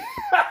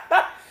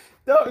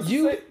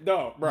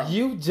dog, bro.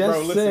 You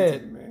just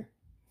said me, man.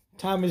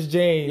 Thomas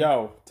Jane.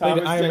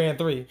 Thomas Iron Man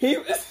 3. He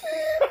was.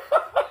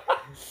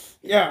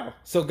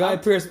 So Guy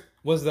Pearce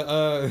was the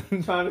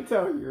trying to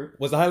tell you.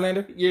 Was the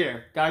Highlander? Yeah,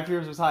 Guy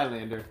Pearce was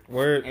Highlander.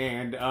 Word.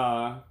 And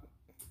oh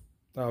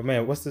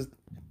man, what's this?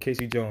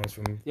 Casey Jones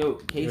from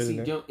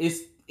Casey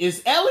Jones.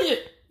 is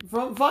Elliot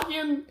from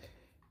fucking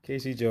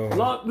Casey Jones.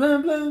 blah, blah,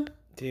 blah.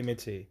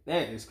 TMNT.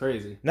 That is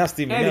crazy. Not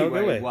Stephen.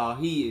 Anyway, no way. while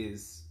he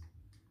is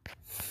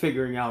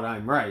figuring out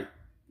I'm right,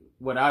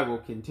 what I will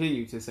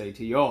continue to say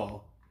to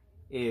y'all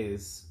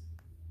is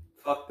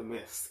fuck The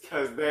Mist,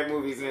 because that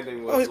movie's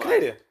ending was Oh, he's like,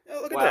 Canadian. Oh,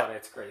 look at wow, that.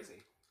 that's crazy.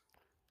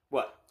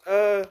 What?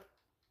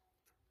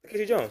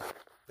 Casey Jones,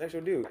 the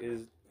actual dude,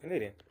 is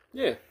Canadian.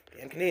 Yeah.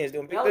 Damn, Canadians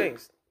doing big Ellie.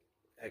 things.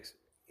 X.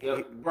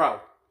 Yo, bro.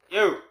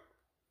 Yo.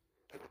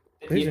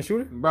 He's a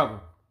shooter? Brother.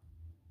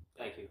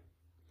 Thank you.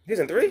 He's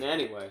in 3?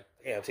 Anyway.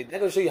 Yeah, see, that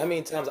goes to show you how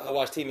many times I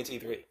watched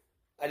TMNT 3.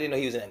 I didn't know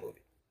he was in that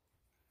movie.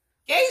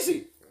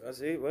 Casey. I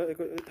see. What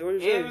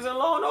Yeah, he was in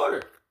Law and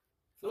Order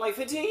for like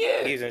 15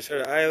 years. He was in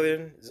Shutter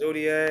Island,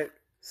 Zodiac.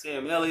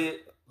 Sam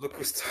Elliott. Look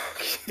Who's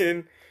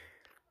Talking.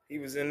 He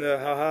was in the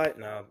How High?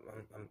 No,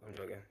 I'm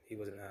joking. He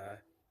wasn't How High.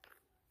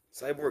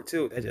 Cyborg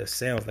 2. That just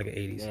sounds like an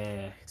 80s.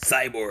 Yeah.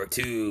 Cyborg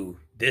 2.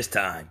 This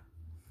time,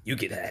 you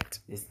get hacked.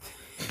 This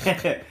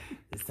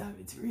time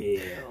it's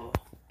real.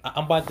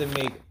 I'm about to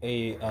make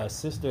a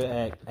sister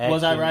act.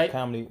 Was I right?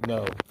 Comedy.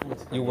 No,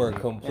 you were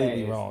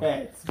completely wrong.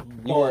 That's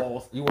You were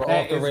balls. off the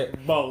That is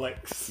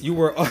bollocks. You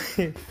were.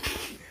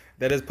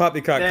 That is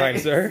poppycock That kind,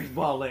 is sir.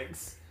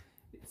 bollocks.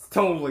 It's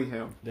totally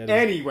him. That is-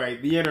 Anyway,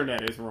 the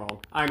internet is wrong.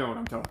 I know what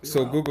I'm talking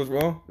So about. Google's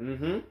wrong.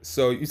 Mm-hmm.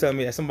 So you telling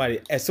me that somebody,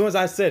 as soon as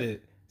I said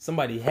it,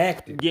 somebody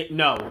hacked it. Yeah,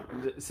 no.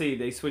 See,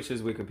 they switched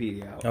his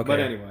Wikipedia out. Okay. But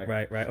anyway,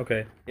 Right.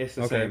 Okay. it's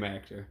the Okay. same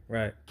actor.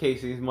 Right.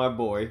 Casey's my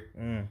boy.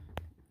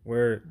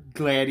 Word.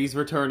 Glad he's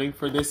returning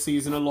for this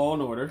season of Law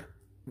and Order.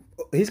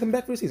 He's coming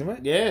back for the season,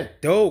 right? Yeah.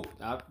 Dope.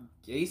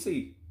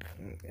 Casey.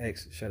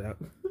 X, shut up.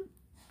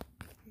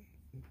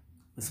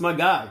 It's my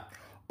guy.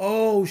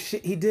 Oh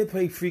shit, he did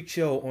play Freak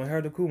Show on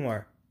Harold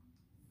Kumar.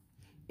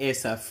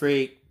 It's a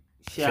freak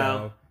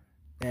show.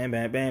 Bam,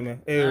 bam, bam,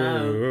 bam.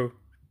 Oh.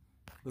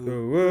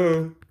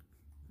 Ooh.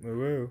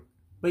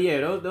 But yeah,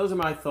 those are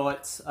my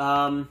thoughts.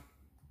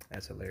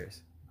 That's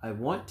hilarious. I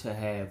want to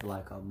have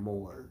like a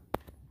more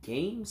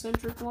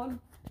game-centric one.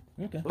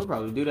 Okay. We'll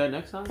probably do that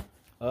next time.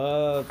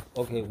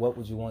 Okay, what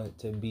would you want it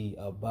to be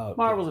about?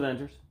 Marvel's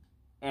Avengers.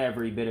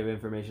 Every bit of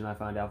information I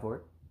find out for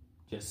it.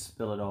 Just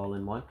spill it all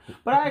in one.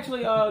 But I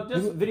actually,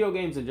 just video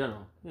games in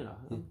general. You know,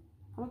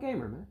 I'm a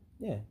gamer, man.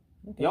 Yeah.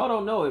 Okay. Y'all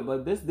don't know it,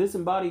 but this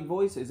disembodied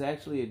voice is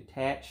actually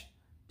attached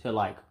to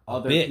like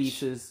other bitch.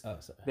 pieces Oh,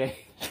 sorry.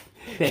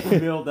 that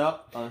build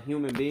up a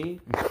human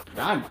being.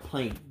 I'm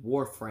playing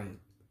Warframe.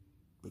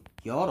 But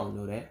y'all don't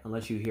know that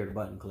unless you hear the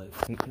button click.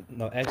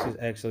 No,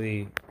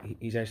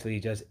 he's actually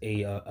just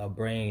a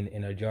brain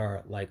in a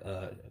jar, like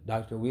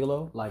Dr.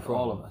 Wheelo. Like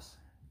all of us.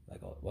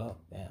 Like, oh, well,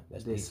 damn,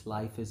 that's This deep.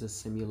 life is a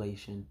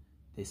simulation.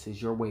 This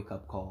is your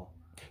wake-up call.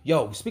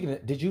 Yo, speaking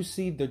of, did you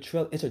see the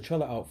trailer? It's a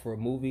trailer out for a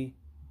movie.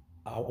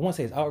 I want to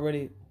say it's out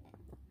already.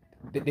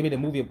 They made a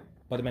movie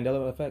about the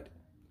Mandela Effect.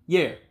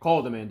 Yeah,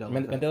 called the Mandela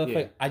Effect. Mandela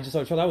Effect. I just saw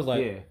the trailer. I was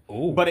like, yeah.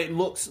 ooh. But it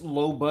looks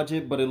low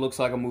budget, but it looks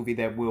like a movie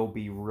that will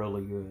be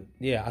really good.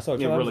 Yeah, I saw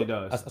the It trailer. really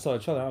does. I saw the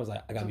trailer. I was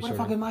like, I gotta be Where sure.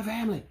 the fuck is my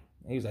family?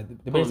 He was like, the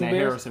Pulling Bears that and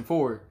Bears. Harrison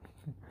Ford.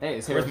 Hey,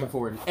 it's Harrison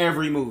Ford in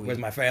every movie. Where's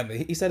my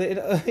family? He said it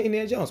in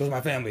Indiana Jones. Where's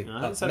my family?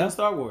 I said in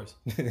Star Wars.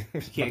 You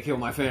can't kill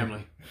my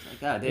family.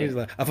 Like, God He was damn.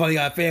 like, I finally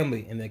got a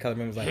family. And then Kyler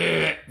Murray was like,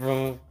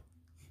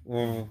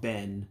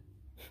 Ben.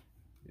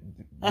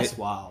 That's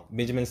wild.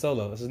 Benjamin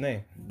Solo. That's his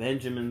name.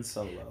 Benjamin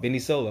Solo. Benny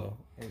Solo.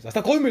 He was like,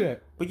 stop calling me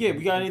that. But yeah,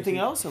 we got anything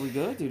else? Are we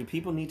good? Do the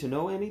people need to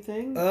know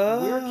anything?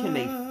 Where can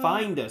they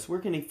find us? Where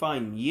can they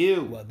find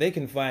you? Well, they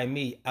can find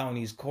me out in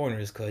these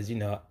corners because, you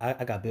know,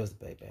 I got bills to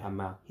pay, man.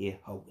 I'm out here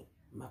holding.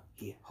 I'm out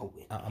here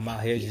holding. I'm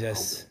out here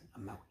just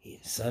I'm out here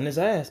sunning his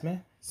ass,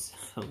 man.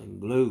 selling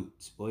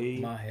glutes, boy.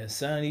 I'm out here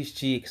sunning these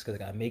cheeks because I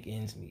got to make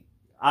ends meet.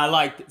 I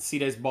like to see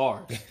that's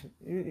bars.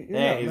 You That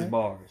know, is man.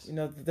 bars. You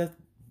know,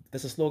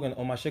 that's a slogan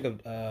on my sugar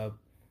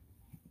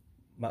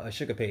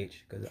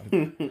page because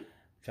I'm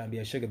trying to be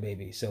a sugar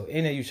baby. So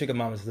any of you sugar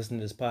mamas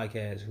listening to this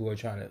podcast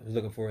who's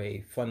looking for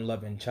a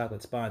fun-loving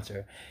chocolate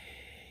sponsor,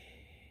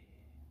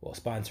 well,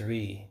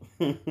 sponsoree,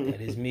 that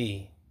is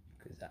me,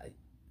 because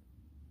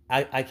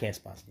I can't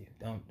sponsor you.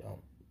 Don't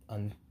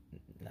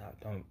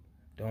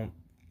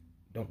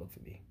look for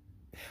me.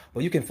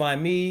 But you can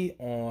find me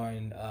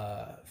on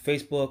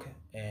Facebook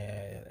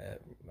and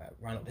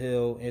Ronald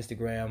Hill,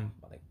 Instagram,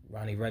 like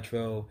Ronnie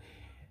Retro,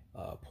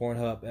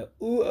 Pornhub.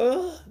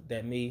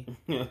 That me.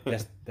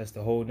 That's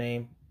the whole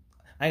name.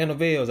 I ain't got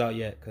no videos out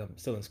yet because I'm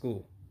still in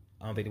school.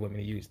 I don't think they want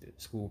me to use the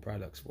school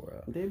products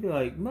for. They'd be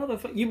like,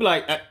 motherfucker. You'd be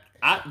like,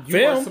 you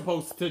Film. are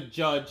supposed to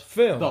judge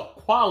Film. the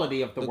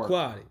quality of the work.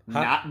 Quality.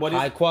 Not what is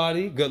high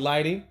quality, good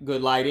lighting,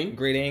 good lighting,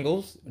 great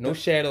angles, no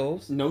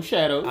shadows. no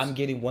shadows. I'm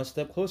getting one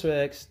step closer,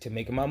 X, to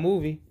making my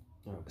movie.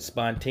 Okay.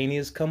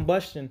 Spontaneous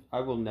combustion.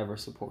 I will never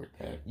support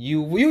that.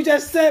 You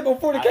just said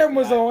before the camera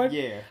was on.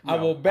 Yeah. I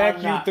will back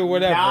I'm you not- through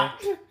whatever.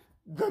 Not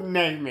the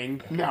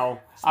naming. No.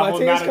 I will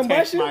Spontaneous not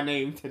combustion? attach my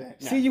name to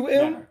that. No,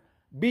 CUM? never.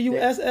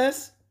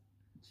 BUSS?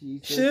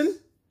 Jesus. Shin?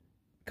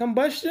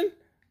 Combustion?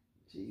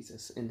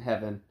 Jesus in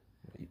heaven.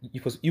 We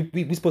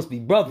supposed to be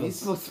brothers. He's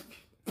supposed to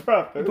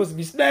Brother. You're supposed to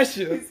be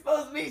special. He's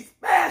supposed to be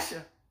special.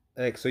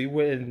 Like, so you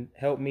wouldn't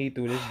help me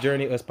through this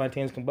journey of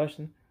spontaneous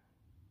combustion?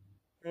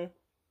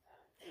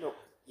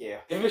 Yeah.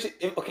 If it makes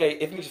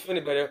you feel any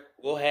better,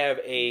 we'll have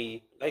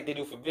like they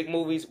do for big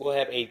movies, we'll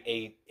have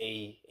a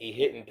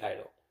hidden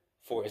title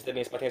for it. Instead of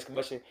being spontaneous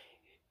combustion,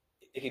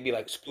 it could be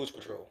like Splooge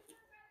Patrol.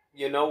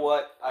 You know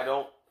what? I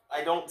don't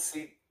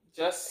see.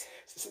 Just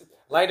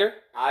lighter.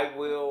 I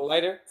will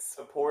lighter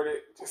support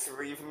it. Just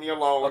leave me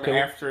alone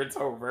after it's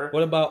over.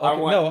 What about? I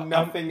want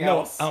nothing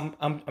else. I'm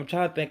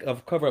trying to think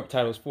of cover up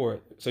titles for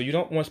it. So you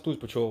don't want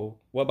Splooge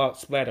Patrol. What about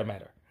Splatter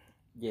Matter?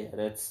 Yeah,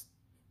 that's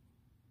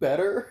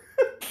better.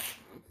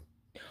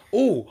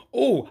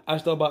 Oh! I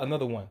just thought about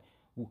another one.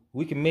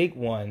 We can make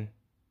one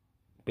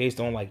based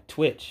on like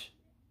Twitch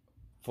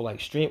for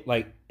like stream.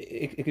 Like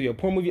it could be a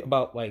porn movie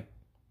about like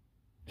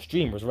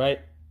streamers, right?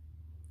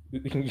 We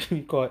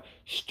can call it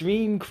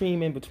Stream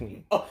Cream in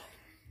Between. Oh.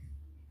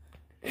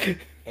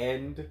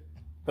 End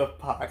the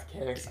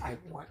podcast. I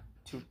want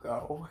to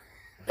go.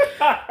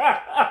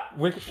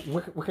 Where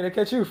can I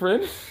catch you,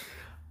 friend?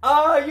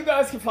 You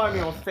guys can find me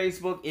on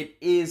Facebook. It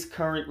is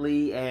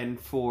currently, and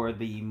for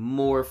the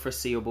more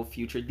foreseeable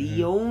future,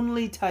 the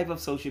only type of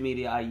social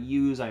media I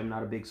use. I am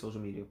not a big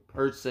social media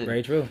person.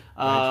 Very true.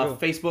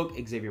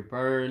 Facebook, Xavier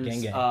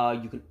Burns.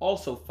 Gang. You can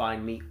also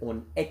find me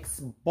on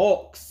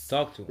Xbox.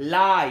 Talk to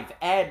Live.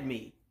 Add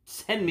me.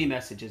 Send me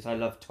messages. I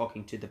love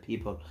talking to the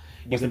people.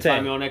 You can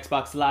find me on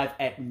Xbox Live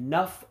at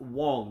Nuff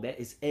Wong. That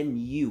is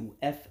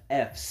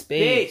NUFF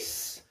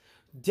space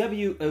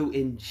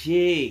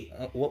WONG.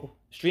 What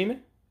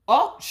streaming?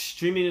 Oh,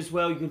 streaming as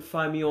well. You can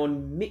find me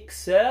on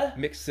Mixer,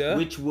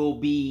 which will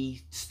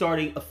be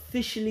starting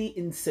officially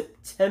in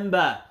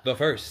September. The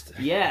 1st.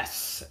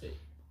 Yes,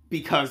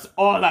 because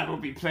all I will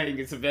be playing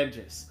is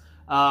Avengers.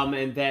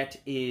 And that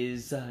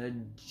is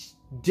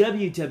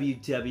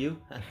www.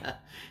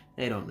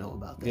 They don't know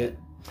about that. Yeah.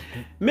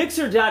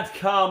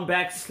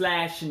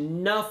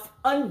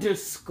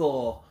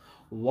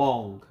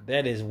 Mixer.com/Nuff_Wong.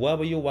 That is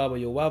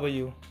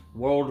WW.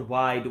 World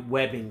Wide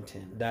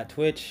Webbington.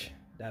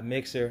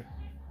 .twitch.mixer/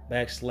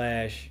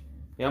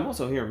 Yeah, I'm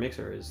also hearing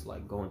Mixer is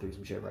like going through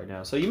some shit right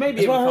now. So you may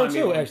be able to find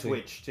me on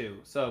Twitch too.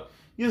 So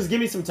you just give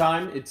me some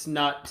time. It's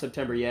not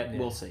September yet. Yeah.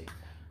 We'll see.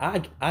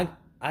 I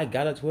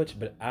got a Twitch,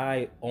 but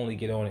I only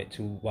get on it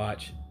to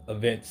watch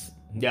events.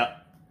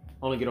 Yep.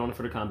 Only get on it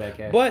for the combat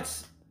cast. But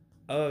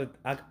that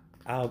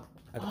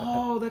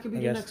could be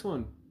the next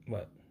one.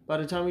 What? By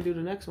the time we do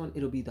the next one,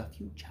 it'll be the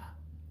future.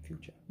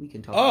 We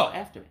can talk about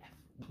aftermath.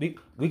 We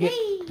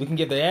can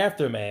get the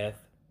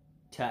aftermath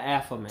to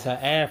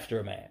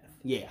aftermath.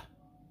 Yeah.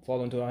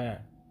 Fall into our hand.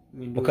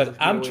 Because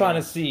I'm trying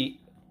to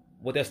see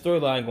what that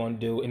storyline going to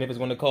do, and if it's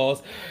going to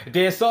cause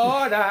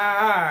disorder.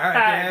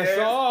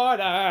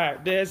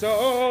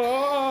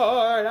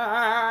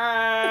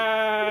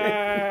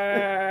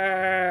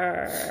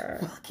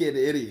 Fucking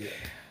idiot.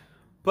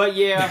 But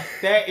yeah,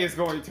 that is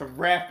going to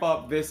wrap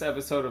up this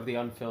episode of the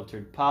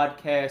Unfiltered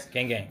Podcast.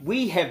 Gang.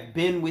 We have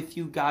been with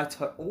you guys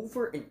for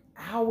over an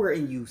hour,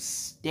 and you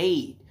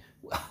stayed.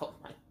 Oh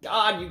my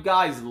God, you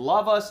guys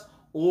love us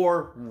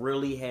or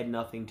really had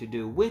nothing to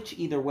do. Which,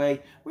 either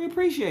way, we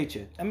appreciate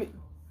you. I mean,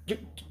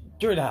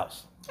 you're in the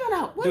house.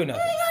 What do you got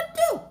to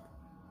do?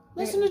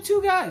 Listen to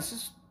two guys.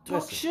 Just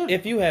talk shit.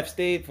 If you have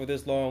stayed for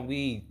this long,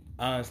 we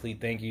honestly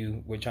thank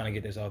you. We're trying to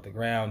get this off the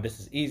ground. This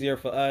is easier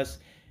for us.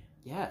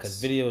 Yes.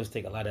 Because videos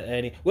take a lot of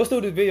editing. We'll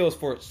still do videos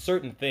for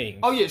certain things.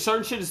 Oh, yeah.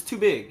 Certain shit is too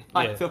big.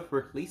 Like the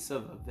release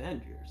of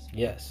Avengers.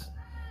 Yes.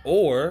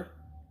 Or,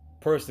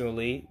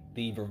 personally,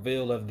 the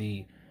reveal of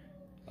the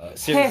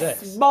Series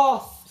X.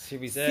 Boss.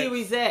 Series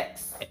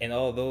X. And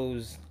all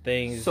those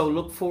things. So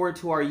look forward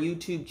to our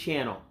YouTube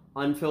channel,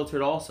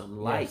 Unfiltered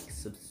Awesome. Like,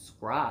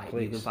 subscribe.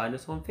 Please. You can find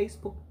us on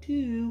Facebook,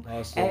 too,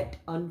 at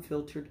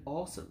Unfiltered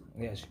Awesome.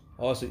 Yes.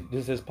 Also,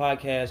 this is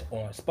podcast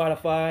on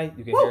Spotify.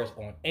 You can hear us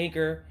on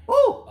Anchor,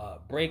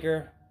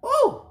 Breaker,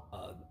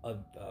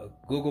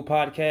 Google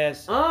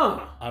Podcasts.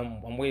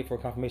 I'm waiting for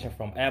confirmation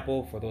from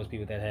Apple for those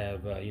people that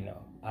have,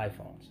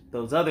 iPhones.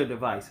 Those other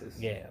devices.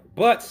 Yeah.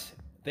 But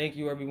thank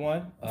you,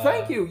 everyone.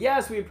 Thank you.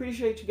 Yes, we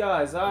appreciate you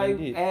guys.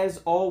 Indeed.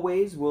 As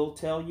always, will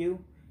tell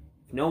you,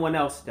 if no one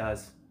else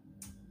does,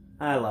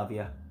 I love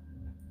you.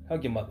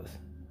 Hug your mothers.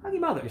 Hug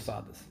your mothers. Your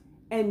fathers.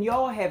 And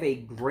y'all have a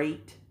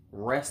great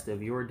rest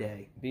of your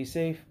day. Be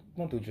safe.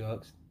 Don't do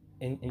drugs.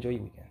 And enjoy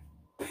your weekend.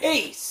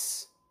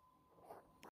 Peace.